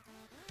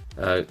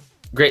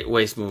 great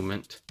waist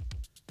movement,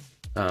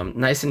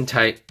 nice and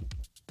tight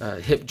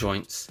hip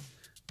joints,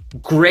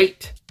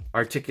 great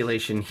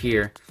articulation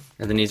here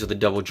at the knees with a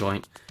double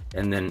joint,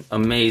 and then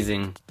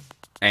amazing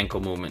ankle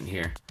movement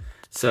here.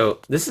 So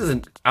this is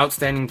an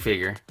outstanding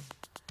figure.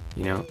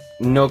 You know,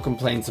 no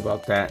complaints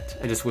about that.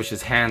 I just wish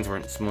his hands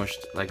weren't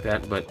smushed like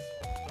that, but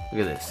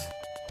look at this.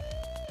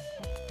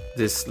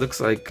 This looks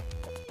like,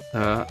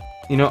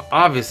 you know,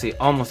 obviously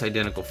almost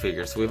identical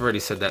figures. So we've already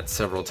said that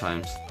several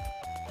times.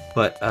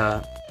 But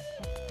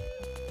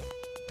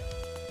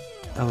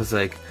I was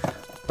like,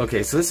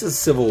 okay, so this is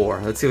Civil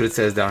War. Let's see what it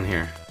says down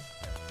here.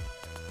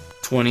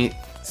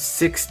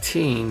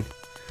 2016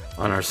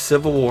 on our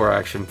Civil War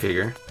action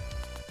figure.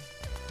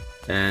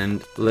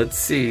 And let's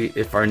see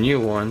if our new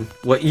one,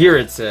 what year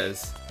it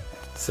says.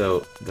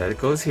 So that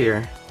goes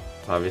here,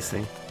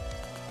 obviously.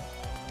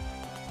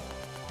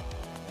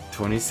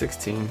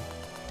 2016.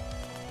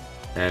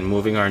 And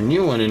moving our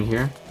new one in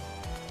here,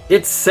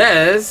 it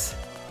says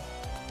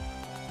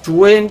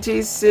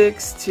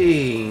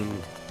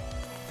 2016.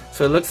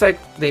 So it looks like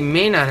they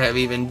may not have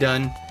even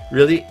done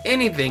really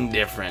anything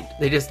different.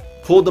 They just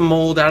pulled the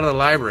mold out of the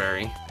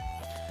library,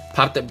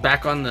 popped it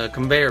back on the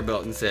conveyor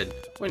belt and said,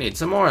 we need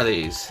some more of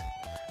these.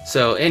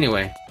 So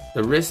anyway,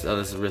 the wrist, oh,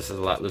 this wrist is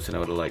a lot looser than I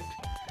would have liked.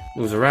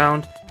 Moves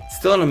around.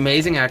 Still an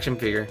amazing action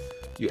figure.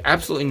 You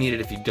absolutely need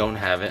it if you don't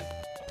have it.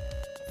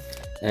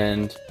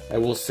 And I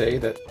will say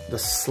that the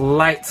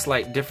slight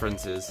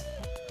differences,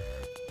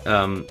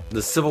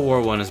 the Civil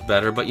War one is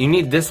better, but you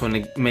need this one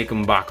to make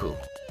them BAKU.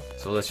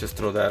 So let's just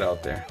throw that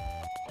out there.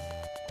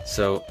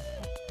 So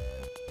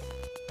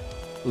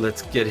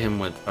let's get him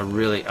with a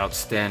really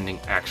outstanding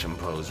action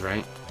pose,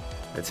 right?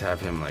 Let's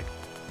have him like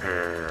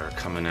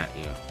coming at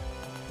you,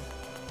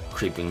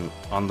 creeping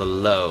on the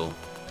low.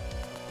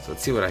 So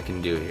let's see what I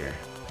can do here.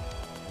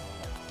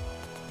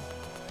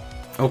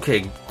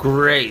 Okay,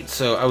 great.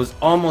 So I was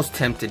almost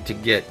tempted to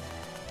get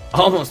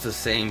almost the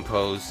same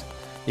pose.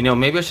 You know,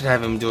 maybe I should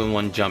have him doing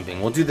one jumping.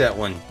 We'll do that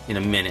one in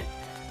a minute.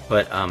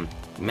 But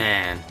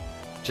man,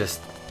 just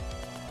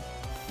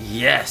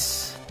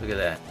yes. Look at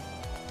that.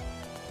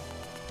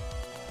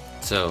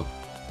 So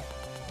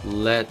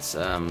let's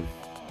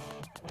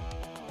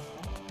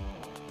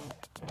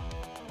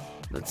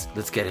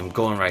get him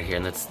going right here,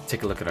 and let's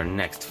take a look at our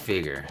next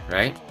figure,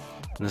 right?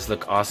 Doesn't this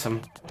look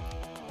awesome?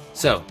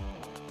 So,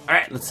 all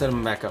right, let's set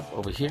him back up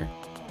over here.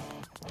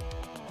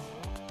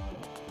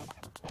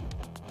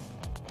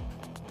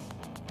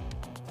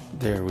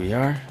 There we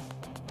are.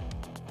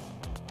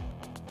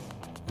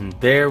 And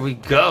there we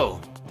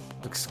go.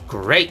 Looks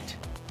great.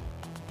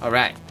 All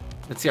right,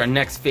 let's see our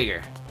next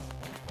figure.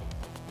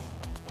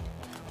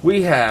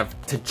 We have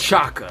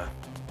T'Chaka,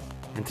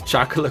 and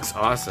T'Chaka looks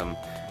awesome.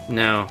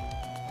 Now,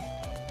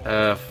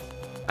 I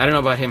don't know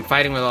about him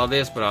fighting with all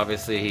this, but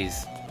obviously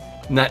he's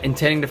not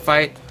intending to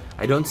fight.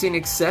 I don't see any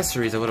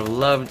accessories. I would have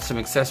loved some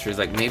accessories,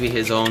 like maybe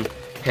his own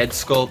head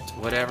sculpt,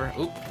 whatever.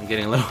 Oop, I'm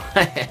getting a little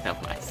ahead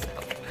of myself.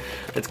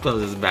 Let's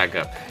close this back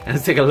up and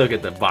let's take a look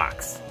at the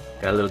box.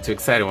 Got a little too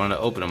excited, wanted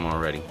to open them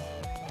already.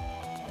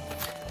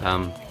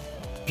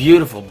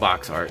 Beautiful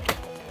box art.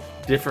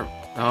 Different,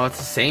 oh, it's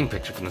the same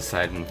picture from the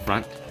side and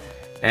front.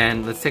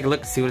 And let's take a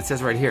look, see what it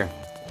says right here.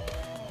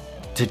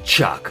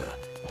 T'Chaka.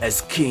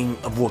 As King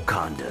of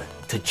Wakanda,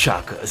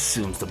 T'Chaka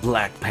assumes the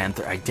Black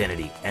Panther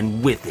identity,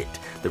 and with it,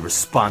 the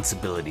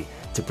responsibility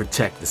to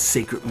protect the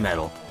sacred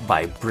metal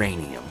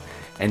vibranium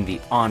and the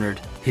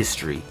honored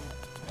history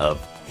of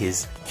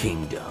his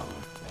kingdom.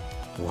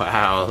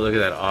 Wow, look at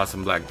that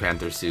awesome Black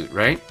Panther suit,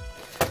 right?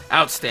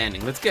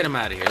 Outstanding. Let's get him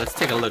out of here. Let's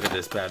take a look at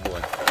this bad boy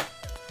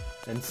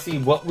and see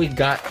what we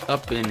got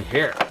up in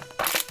here.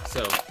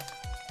 So,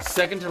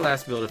 second to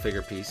last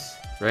Build-A-Figure piece,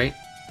 right?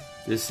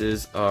 This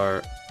is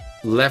our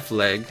left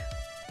leg.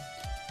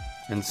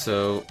 And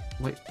so,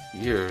 what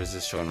year is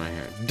this showing right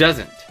here?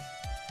 Doesn't.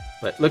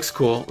 But looks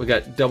cool. We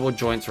got double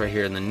joints right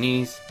here in the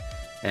knees.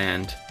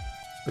 And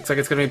looks like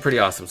it's going to be pretty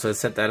awesome. So let's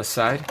set that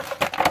aside.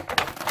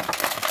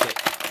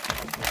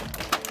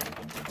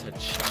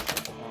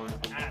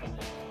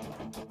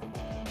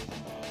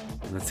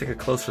 Let's take a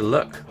closer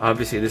look.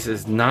 Obviously, this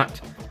is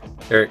not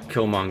Eric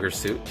Killmonger's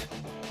suit.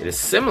 It is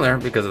similar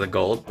because of the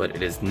gold, but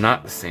it is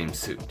not the same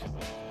suit.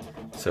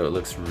 So it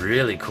looks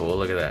really cool.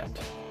 Look at that.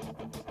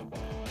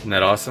 Isn't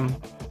that awesome?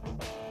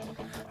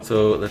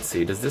 So let's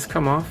see. Does this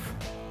come off?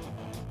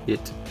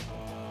 It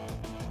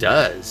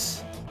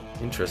does.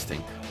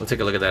 Interesting. We'll take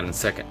a look at that in a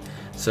second.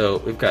 So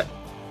we've got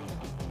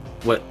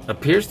what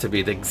appears to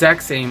be the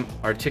exact same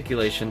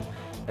articulation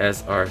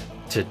as our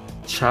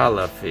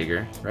T'Challa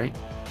figure, right?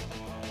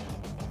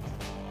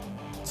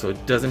 So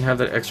it doesn't have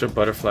that extra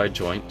butterfly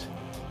joint,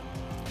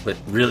 but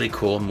really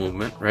cool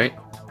movement, right?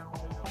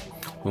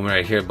 Movement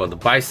right here above the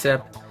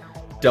bicep,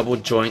 double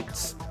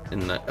joints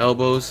in the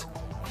elbows,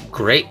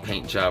 great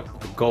paint job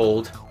with the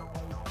gold.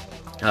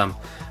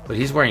 But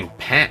he's wearing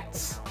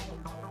pants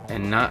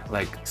and not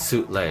like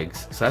suit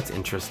legs, so that's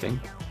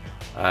interesting.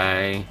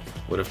 I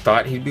would have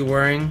thought he'd be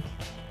wearing,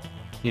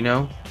 you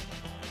know,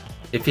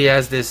 if he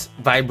has this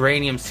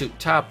vibranium suit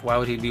top, why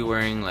would he be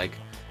wearing like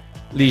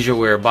leisure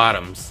wear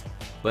bottoms?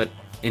 But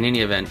in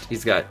any event,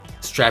 he's got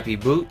strappy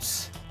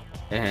boots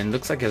and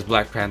looks like his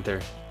Black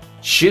Panther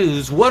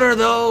shoes. What are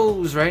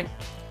those, right?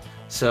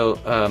 So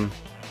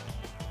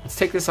let's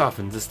take this off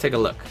and just take a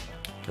look.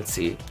 Let's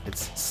see, it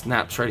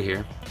snaps right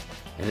here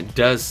and it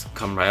does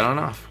come right on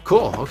off.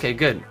 Cool. Okay,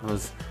 good. I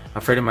was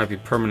afraid it might be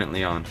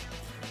permanently on.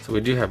 So we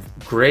do have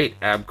great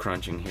ab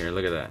crunching here.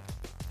 Look at that.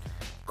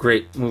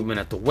 Great movement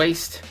at the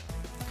waist.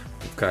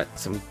 We've got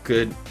some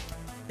good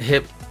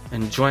hip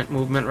and joint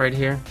movement right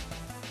here.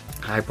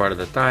 High part of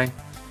the thigh.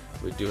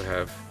 we do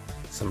have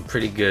some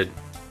pretty good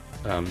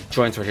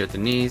joints right here at the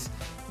knees.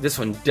 This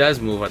one does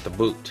move at the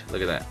boot.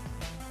 Look at that.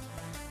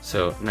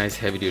 So nice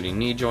heavy duty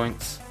knee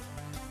joints.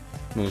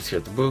 Moves here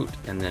at the boot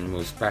and then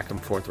moves back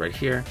and forth right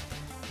here.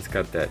 It's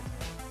got that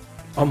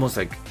almost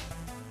like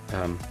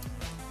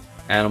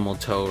animal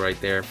toe right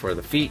there for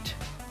the feet.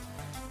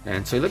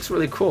 And so he looks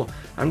really cool.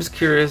 I'm just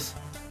curious,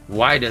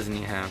 why doesn't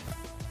he have,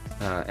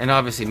 and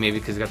obviously maybe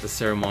because he's got the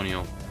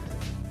ceremonial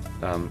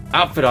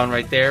outfit on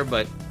right there,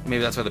 but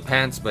maybe that's why the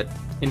pants, but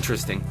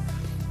interesting.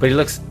 But he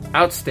looks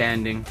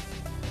outstanding.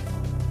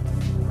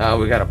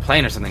 We got a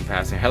plane or something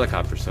passing, a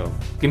helicopter, so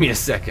give me a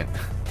second.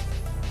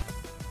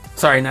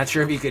 Sorry, not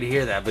sure if you could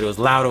hear that, but it was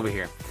loud over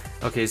here.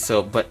 Okay,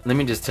 so, but let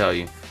me just tell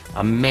you,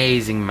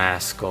 amazing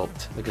mask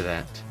sculpt. Look at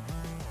that.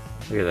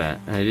 Look at that.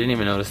 And I didn't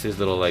even notice these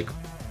little, like,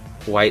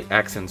 white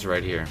accents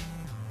right here.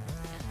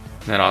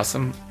 Isn't that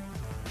awesome?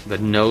 The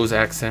nose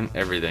accent,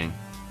 everything.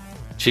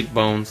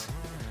 Cheekbones.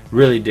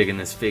 Really digging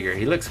this figure.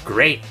 He looks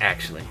great,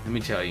 actually. Let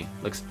me tell you.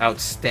 Looks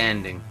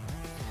outstanding.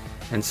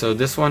 And so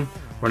this one,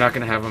 we're not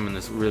going to have him in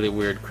this really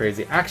weird,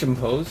 crazy action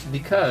pose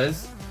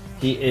because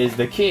he is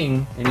the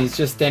king and he's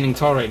just standing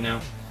tall right now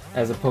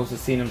as opposed to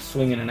seeing him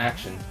swinging in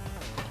action.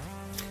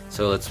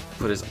 So let's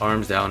put his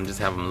arms down and just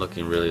have him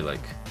looking really like,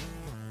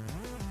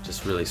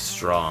 just really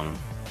strong.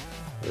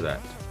 Look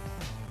at that.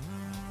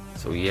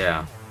 So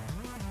yeah,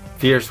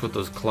 fierce with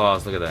those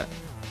claws, look at that.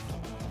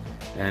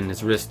 And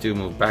his wrists do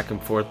move back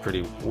and forth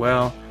pretty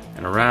well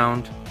and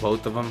around,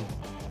 both of them.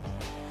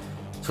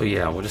 So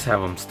yeah, we'll just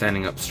have him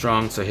standing up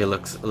strong so he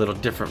looks a little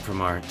different from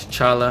our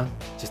T'Challa,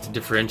 just to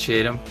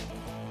differentiate him.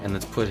 And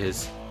let's put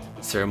his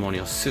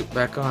ceremonial suit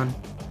back on.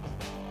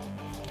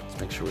 Let's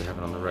make sure we have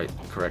it on the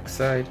correct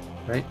side,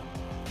 right?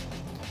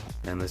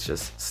 And let's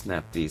just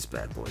snap these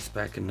bad boys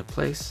back into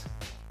place.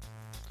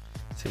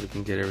 See if we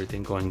can get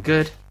everything going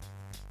good.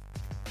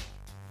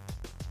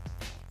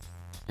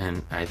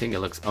 And I think it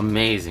looks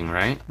amazing,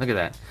 right? Look at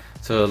that.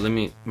 So let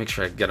me make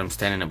sure I get him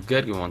standing up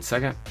good. Give me 1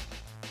 second.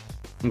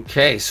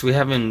 Okay, so we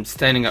have him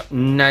standing up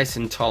nice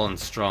and tall and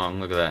strong.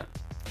 Look at that.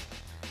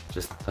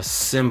 Just a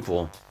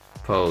simple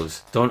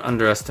pose. Don't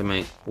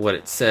underestimate what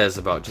it says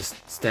about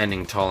just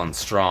standing tall and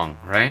strong,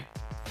 right?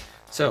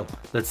 So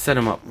let's set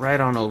him up right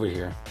on over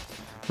here,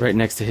 right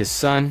next to his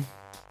son.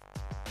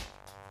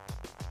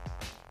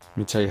 Let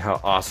me tell you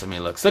how awesome he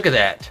looks. Look at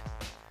that.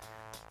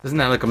 Doesn't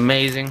that look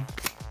amazing?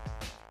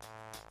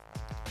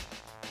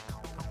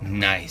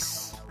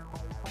 Nice.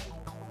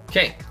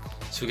 Okay,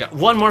 so we got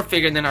one more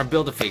figure and then our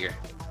Build-A-Figure.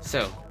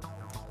 So,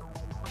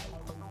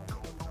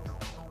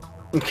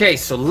 okay,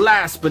 so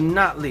last but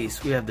not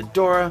least, we have the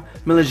Dora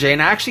Milaje.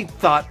 And I actually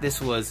thought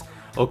this was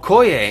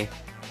Okoye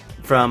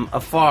from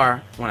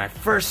afar when I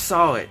first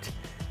saw it.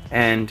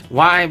 And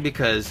why?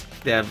 Because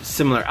they have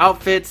similar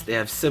outfits, they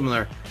have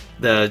similar,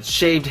 the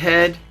shaved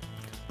head,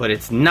 but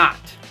it's not.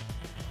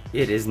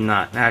 It is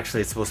not.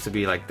 Actually, it's supposed to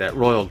be like that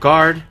royal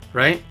guard,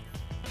 right?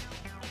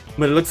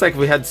 But it looks like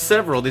we had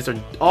several. These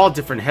are all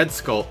different head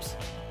sculpts.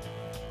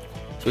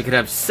 So we could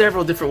have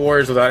several different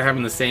warriors without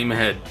having the same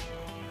head.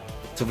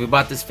 So if we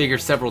bought this figure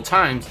several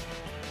times,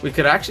 we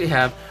could actually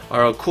have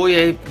our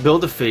Okoye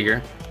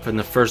Build-A-Figure from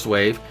the first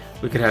wave.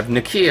 We could have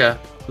Nakia,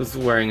 who's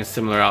wearing a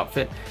similar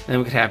outfit. And then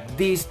we could have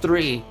these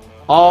three,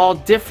 all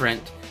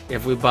different.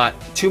 If we bought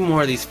 2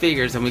 more of these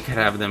figures, then we could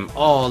have them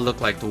all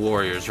look like the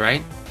warriors,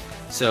 right?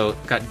 So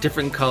got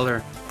different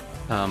color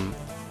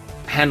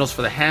handles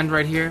for the hand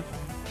right here.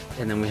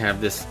 And then we have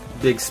this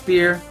big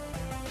spear.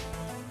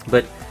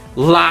 But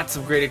lots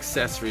of great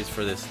accessories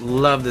for this.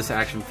 Love this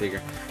action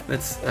figure.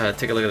 Let's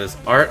take a look at this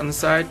art on the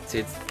side. See,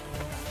 it's,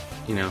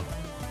 you know,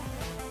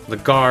 the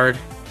guard.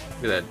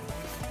 Look at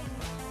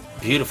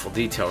that beautiful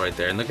detail right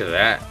there. And look at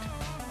that.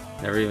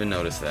 Never even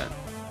noticed that.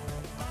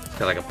 It's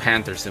got like a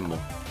Panther symbol.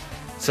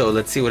 So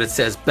let's see what it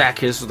says back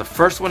here. This was the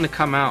first one to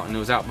come out, and it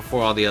was out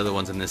before all the other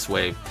ones in this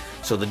wave.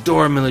 So the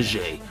Dora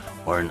Milaje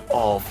are an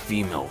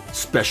all-female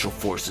special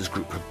forces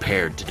group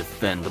prepared to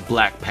defend the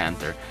Black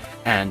Panther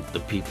and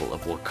the people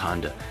of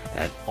Wakanda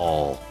at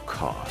all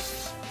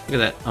costs. Look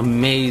at that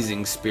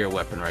amazing spear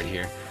weapon right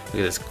here. Look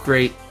at this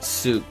great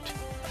suit.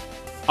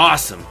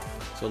 Awesome.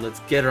 So let's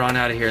get her on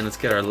out of here and let's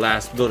get our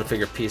last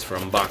Build-A-Figure piece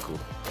from BAKU.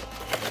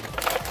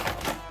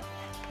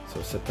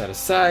 So set that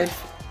aside.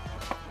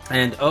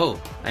 And oh,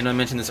 I know I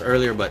mentioned this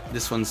earlier, but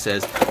this one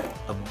says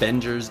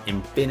Avengers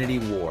Infinity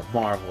War.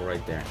 Marvel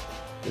right there.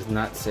 Does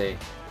not say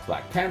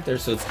Black Panther,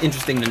 so it's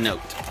interesting to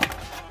note.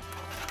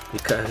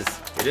 Because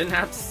it didn't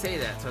have to say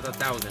that, so I thought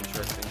that was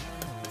interesting.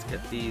 Let's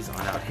get these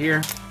on out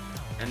here.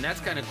 And that's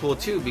kind of cool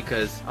too,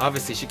 because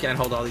obviously she can't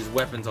hold all these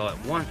weapons all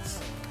at once.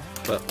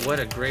 But what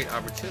a great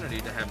opportunity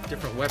to have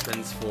different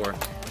weapons for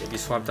if you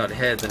swapped out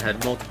heads and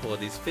had multiple of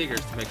these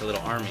figures to make a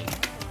little army.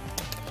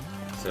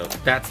 So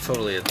that's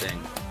totally a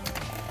thing.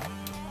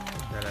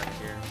 Get that out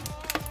of here.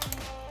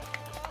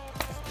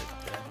 Let's get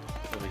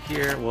that over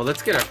here. Well,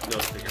 let's get our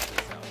those figures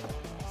out.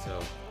 So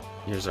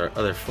here's our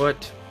other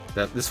foot.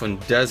 This one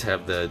does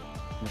have the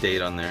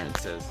date on there. It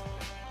says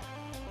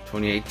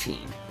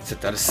 2018.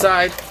 Set that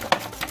aside.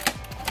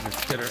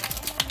 Let's get her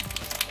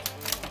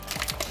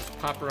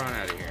pop her on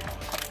out of here.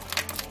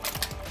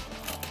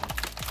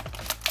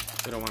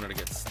 We don't want her to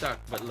get stuck,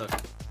 but look,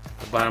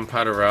 the bottom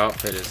part of her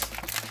outfit is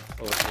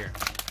over here.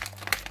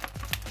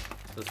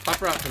 So let's pop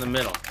her out to the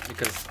middle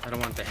because I don't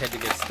want the head to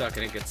get stuck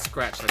and it gets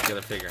scratched like the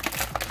other figure.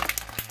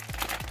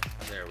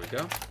 There we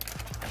go.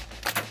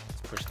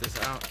 Let's push this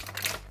out.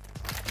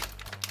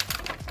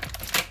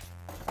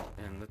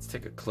 And let's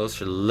take a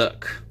closer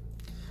look.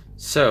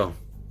 So,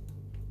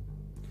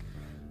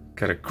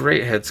 got a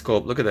great head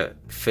sculpt. Look at that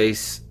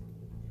face.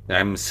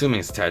 I'm assuming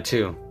it's a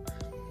tattoo.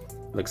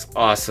 Looks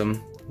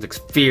awesome. Looks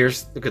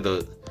fierce. Look at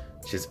those.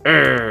 She's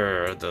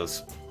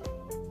those,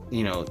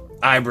 you know,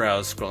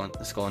 eyebrows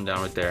scrolling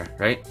down right there,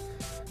 right?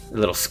 A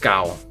little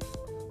scowl.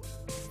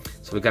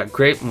 So we got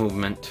great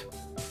movement.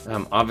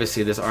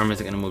 Obviously, this arm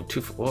isn't going to move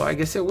too far. Well, I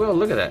guess it will.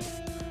 Look at that.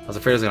 I was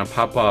afraid it was going to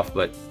pop off,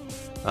 but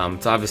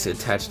it's obviously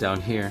attached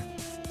down here.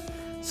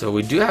 So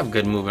we do have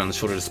good movement on the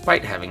shoulder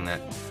despite having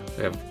that.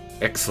 We have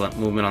excellent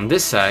movement on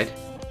this side.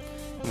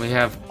 We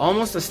have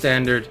almost a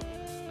standard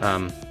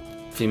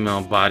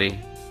female body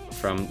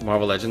from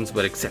Marvel Legends,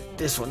 but except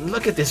this one.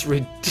 Look at this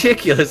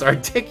ridiculous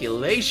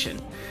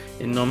articulation.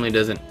 It normally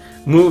doesn't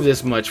move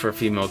this much for a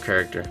female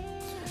character.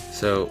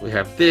 So we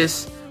have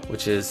this,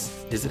 which is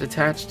it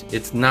attached?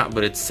 It's not,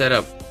 but it's set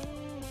up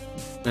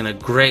in a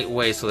great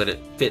way so that it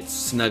fits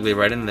snugly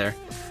right in there.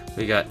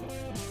 We got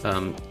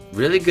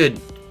really good,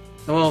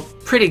 well,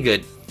 pretty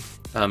good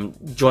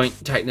joint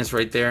tightness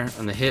right there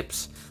on the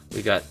hips.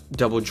 We got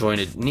double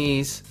jointed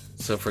knees,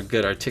 so for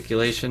good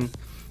articulation.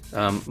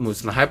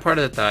 Moves in the high part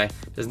of the thigh,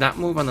 does not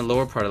move on the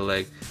lower part of the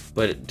leg,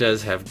 but it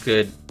does have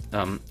good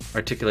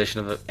articulation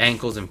of the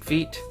ankles and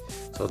feet,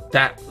 so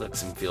that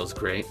looks and feels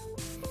great.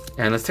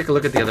 And let's take a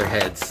look at the other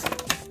heads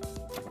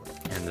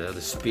and the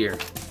other spear.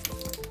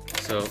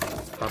 So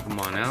pop them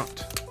on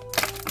out.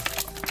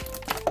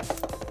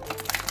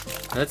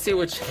 Now, let's see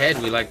which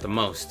head we like the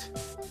most.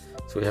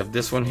 So we have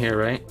this one here,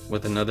 right,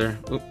 with another,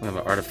 oop, we have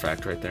an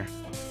artifact right there,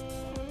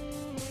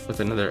 with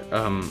another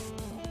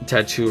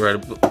tattoo right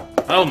above.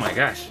 Oh my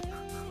gosh.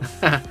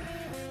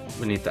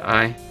 Beneath the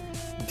eye.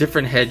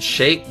 Different head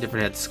shape,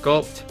 different head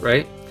sculpt,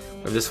 right?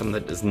 We have this one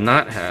that does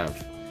not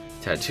have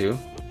tattoo.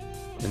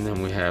 And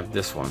then we have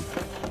this one.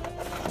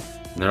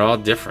 And they're all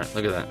different.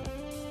 Look at that.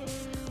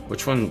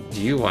 Which one do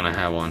you want to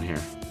have on here?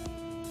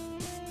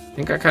 I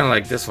think I kind of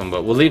like this one,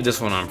 but we'll leave this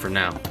one on for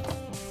now.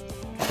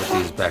 Put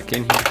these back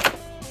in here.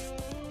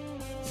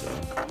 So,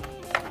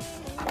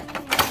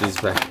 put these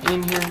back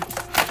in here.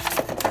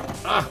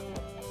 Ah!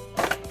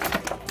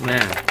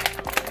 Man.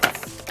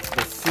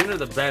 The sooner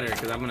the better,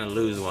 because I'm going to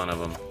lose one of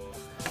them.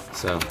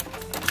 So,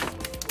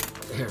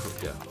 there we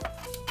go.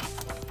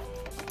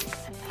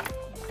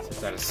 Set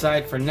that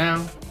aside for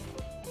now.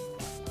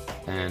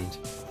 And,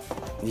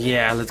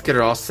 yeah, let's get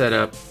her all set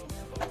up.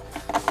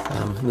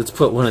 Let's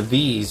put one of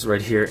these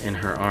right here in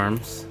her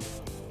arms.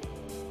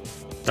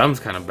 Thumb's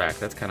kind of back.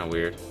 That's kind of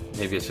weird.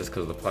 Maybe it's just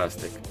because of the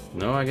plastic.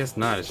 No, I guess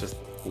not. It's just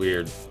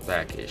weird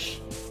back-ish.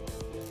 So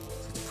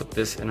let's put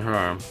this in her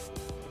arm.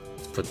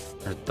 Let's put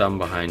her thumb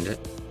behind it.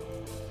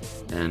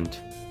 And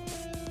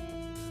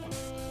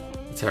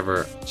let's have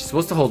her... She's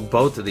supposed to hold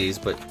both of these,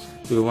 but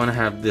do we want to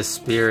have this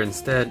spear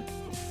instead?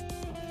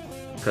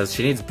 Because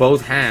she needs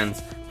both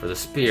hands for the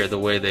spear, the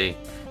way they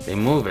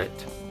move it.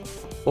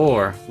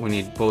 Or we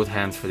need both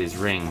hands for these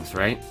rings,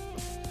 right?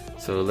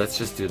 So let's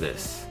just do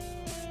this.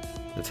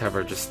 Let's have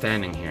her just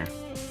standing here.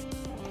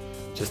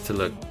 Just to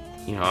look,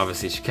 you know,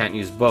 obviously she can't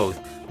use both,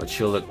 but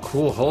she'll look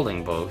cool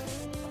holding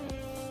both.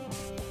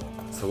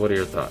 So what are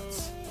your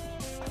thoughts?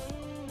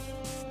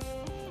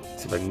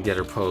 See if I can get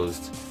her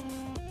posed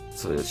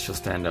so that she'll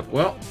stand up.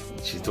 Well,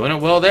 she's doing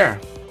it well there.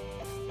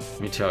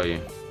 Let me tell you.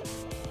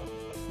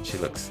 She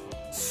looks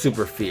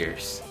super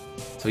fierce.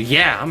 So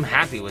yeah, I'm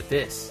happy with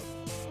this.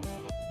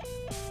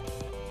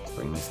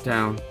 Bring this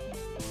down.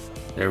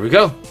 There we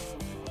go.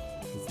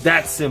 It's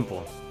that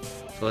simple.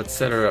 So let's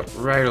set her up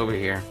right over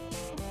here.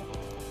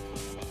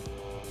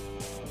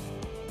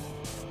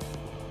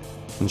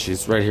 And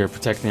she's right here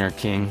protecting our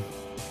king.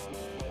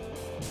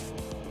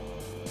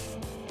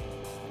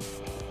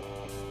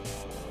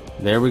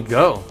 There we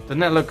go. Doesn't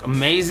that look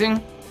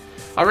amazing?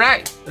 All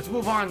right, let's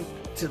move on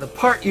to the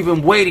part you've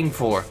been waiting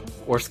for,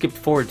 or skipped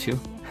forward to.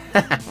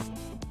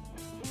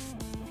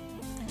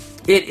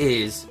 It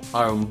is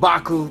our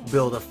BAKU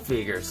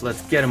Build-A-Figure. So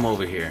let's get him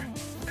over here.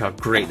 Look how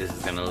great this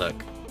is gonna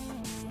look.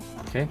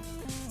 Okay,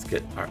 let's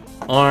get our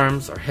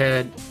arms, our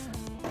head,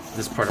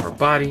 this part of our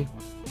body,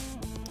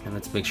 and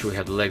let's make sure we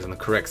have the legs on the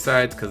correct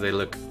sides because they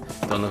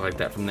don't look like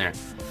that from there.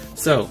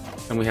 So,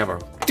 and we have our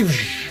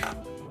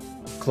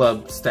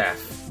club staff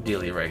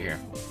dealie right here.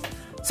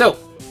 So,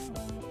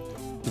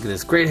 look at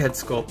this great head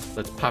sculpt.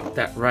 Let's pop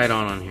that right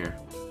on here.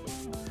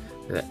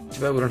 Look at that.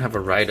 Too bad we don't have a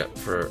write-up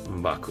for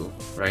BAKU,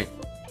 right?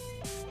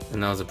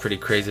 And that was a pretty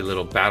crazy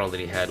little battle that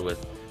he had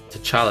with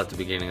T'Challa at the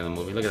beginning of the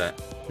movie. Look at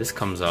that. This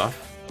comes off.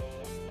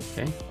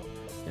 Okay.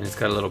 And it's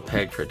got a little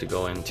peg for it to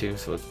go into.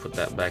 So let's put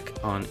that back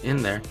on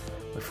in there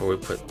before we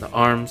put the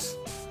arms.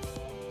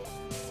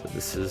 So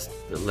this is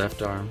the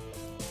left arm.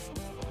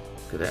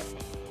 Look at that.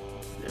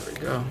 we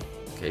go.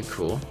 Okay,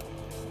 cool.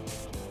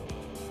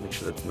 Make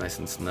sure that's nice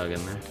and snug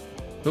in there.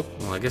 Oop,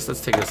 well, I guess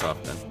let's take this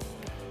off then.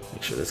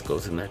 Make sure this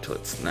goes in there till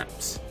it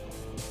snaps.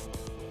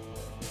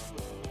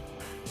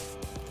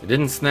 It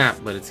didn't snap,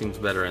 but it seems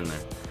better in there.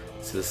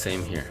 It's the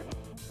same here.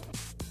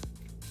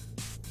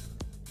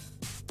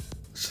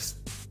 Let's just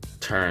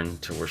turn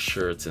till we're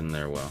sure it's in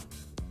there well.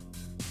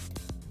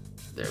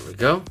 There we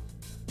go.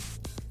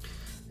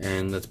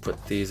 And let's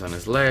put these on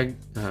his legs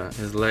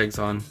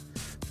on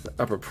the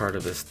upper part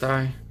of his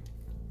thigh.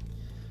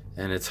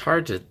 And it's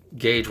hard to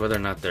gauge whether or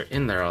not they're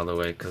in there all the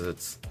way because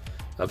it's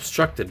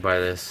obstructed by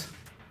this.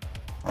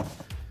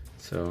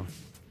 So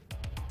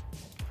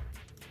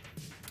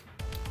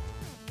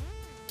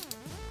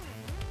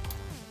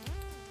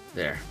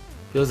there.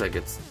 Feels like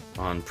it's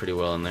on pretty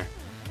well in there.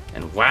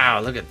 And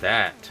wow, look at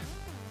that.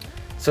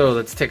 So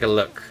let's take a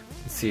look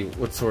and see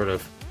what sort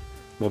of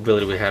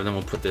mobility we have, then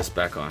we'll put this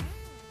back on.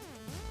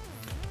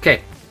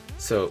 Okay,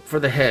 so for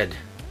the head,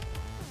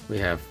 we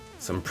have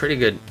some pretty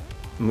good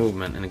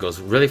movement, and it goes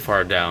really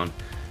far down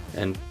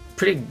and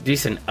pretty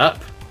decent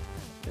up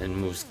and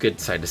moves good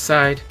side to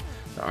side.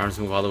 The arms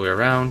move all the way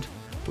around.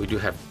 We do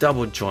have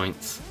double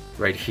joints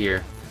right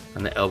here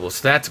on the elbow,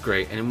 so that's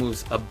great, and it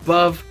moves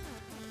above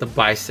the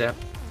bicep.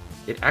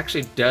 It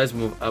actually does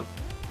move up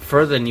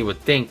further than you would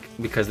think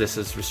because this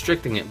is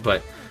restricting it,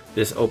 but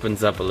this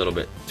opens up a little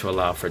bit to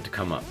allow for it to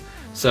come up.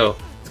 So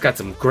it's got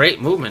some great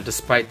movement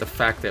despite the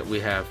fact that we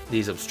have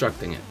these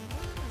obstructing it.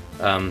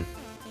 Look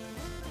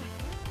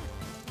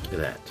at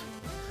that.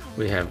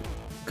 We have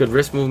good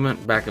wrist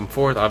movement back and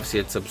forth. Obviously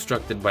it's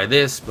obstructed by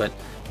this, but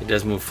it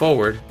does move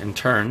forward and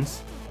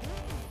turns.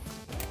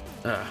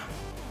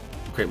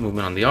 Great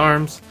movement on the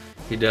arms.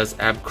 He does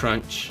ab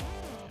crunch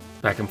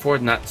back and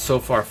forth, not so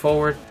far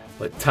forward,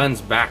 but tons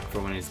back for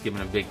when he's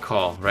giving a big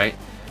call, right?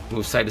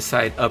 Move side to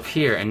side up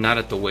here and not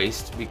at the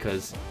waist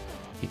because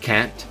he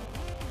can't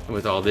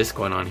with all this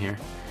going on here.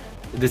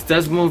 This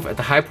does move at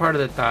the high part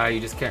of the thigh, you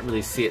just can't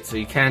really see it, so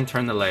you can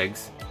turn the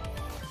legs.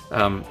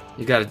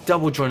 You got a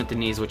double joint at the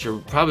knees, which you're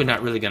probably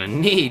not really going to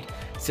need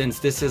since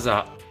this is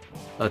a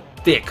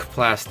thick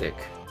plastic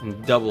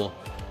and double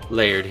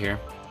layered here.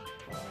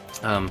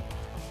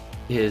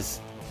 His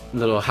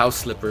little house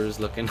slippers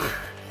looking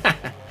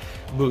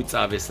boots,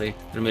 obviously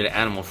they're made of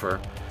animal fur.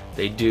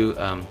 They do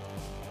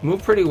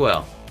move pretty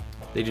well.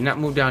 They do not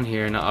move down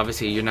here. Now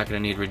obviously you're not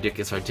going to need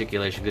ridiculous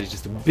articulation because he's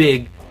just a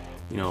big,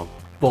 you know,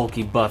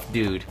 bulky buff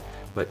dude,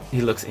 but he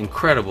looks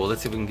incredible.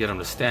 Let's see if we can get him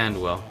to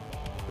stand well.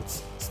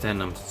 Let's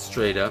stand him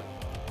straight up.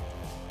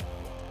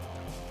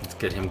 Let's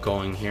get him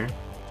going here,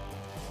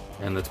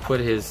 and let's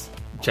put his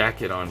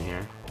jacket on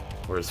here,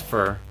 or his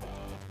fur.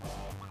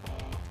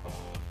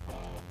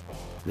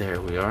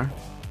 There we are.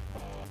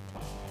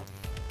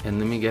 And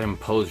let me get him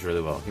posed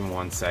really well. Give me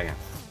 1 second.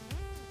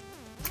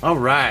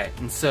 Alright,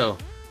 and so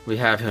we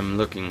have him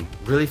looking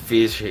really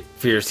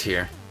fierce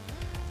here.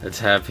 Let's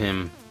have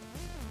him,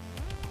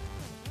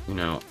 you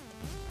know,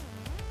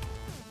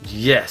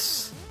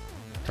 yes,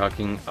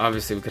 talking.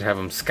 Obviously we could have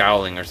him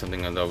scowling or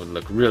something, and that would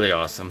look really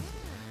awesome,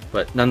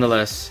 but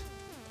nonetheless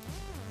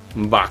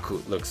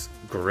BAKU looks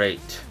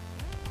great.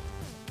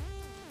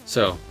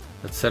 So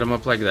let's set him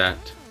up like that,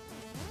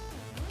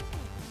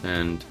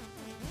 and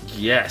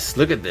yes,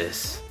 look at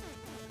this.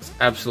 It's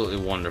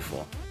absolutely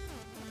wonderful.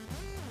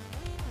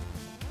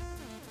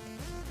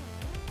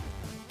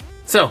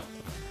 So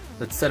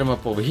let's set him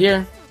up over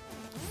here,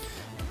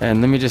 and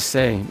let me just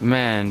say,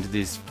 man,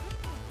 these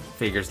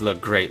figures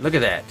look great. Look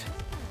at that.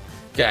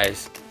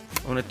 Guys,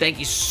 I want to thank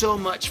you so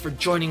much for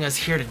joining us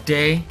here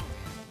today.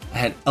 I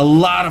had a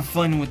lot of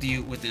fun with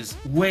you with this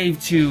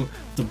Wave 2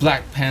 the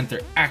Black Panther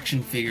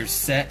action figure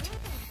set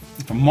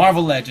from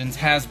Marvel Legends,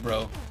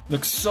 Hasbro.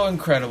 Looks so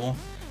incredible.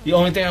 The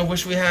only thing I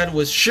wish we had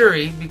was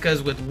Shuri,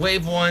 because with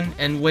Wave 1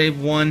 and Wave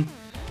 1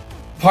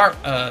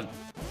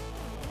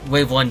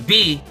 Wave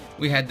 1B,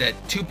 we had that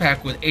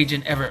 2-pack with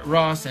Agent Everett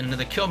Ross and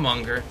another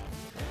Killmonger,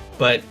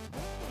 but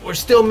we're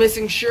still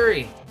missing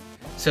Shuri.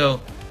 So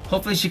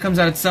hopefully she comes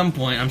out at some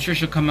point. I'm sure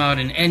she'll come out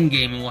in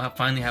Endgame and we'll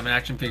finally have an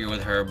action figure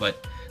with her.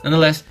 But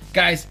nonetheless,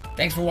 guys,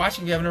 thanks for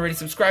watching. If you haven't already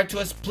subscribed to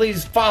us,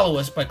 please follow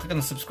us by clicking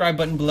the subscribe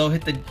button below.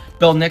 Hit the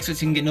bell next to it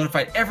so you can get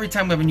notified every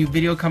time we have a new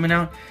video coming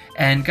out.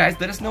 And guys,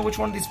 let us know which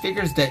one of these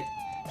figures that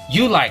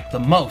you like the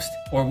most,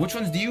 or which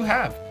ones do you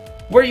have?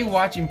 Where are you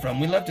watching from?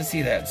 We'd love to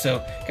see that.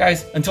 So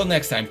guys, until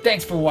next time,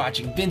 thanks for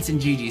watching Vince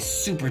and Gigi's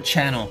Super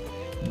Channel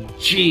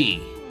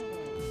G.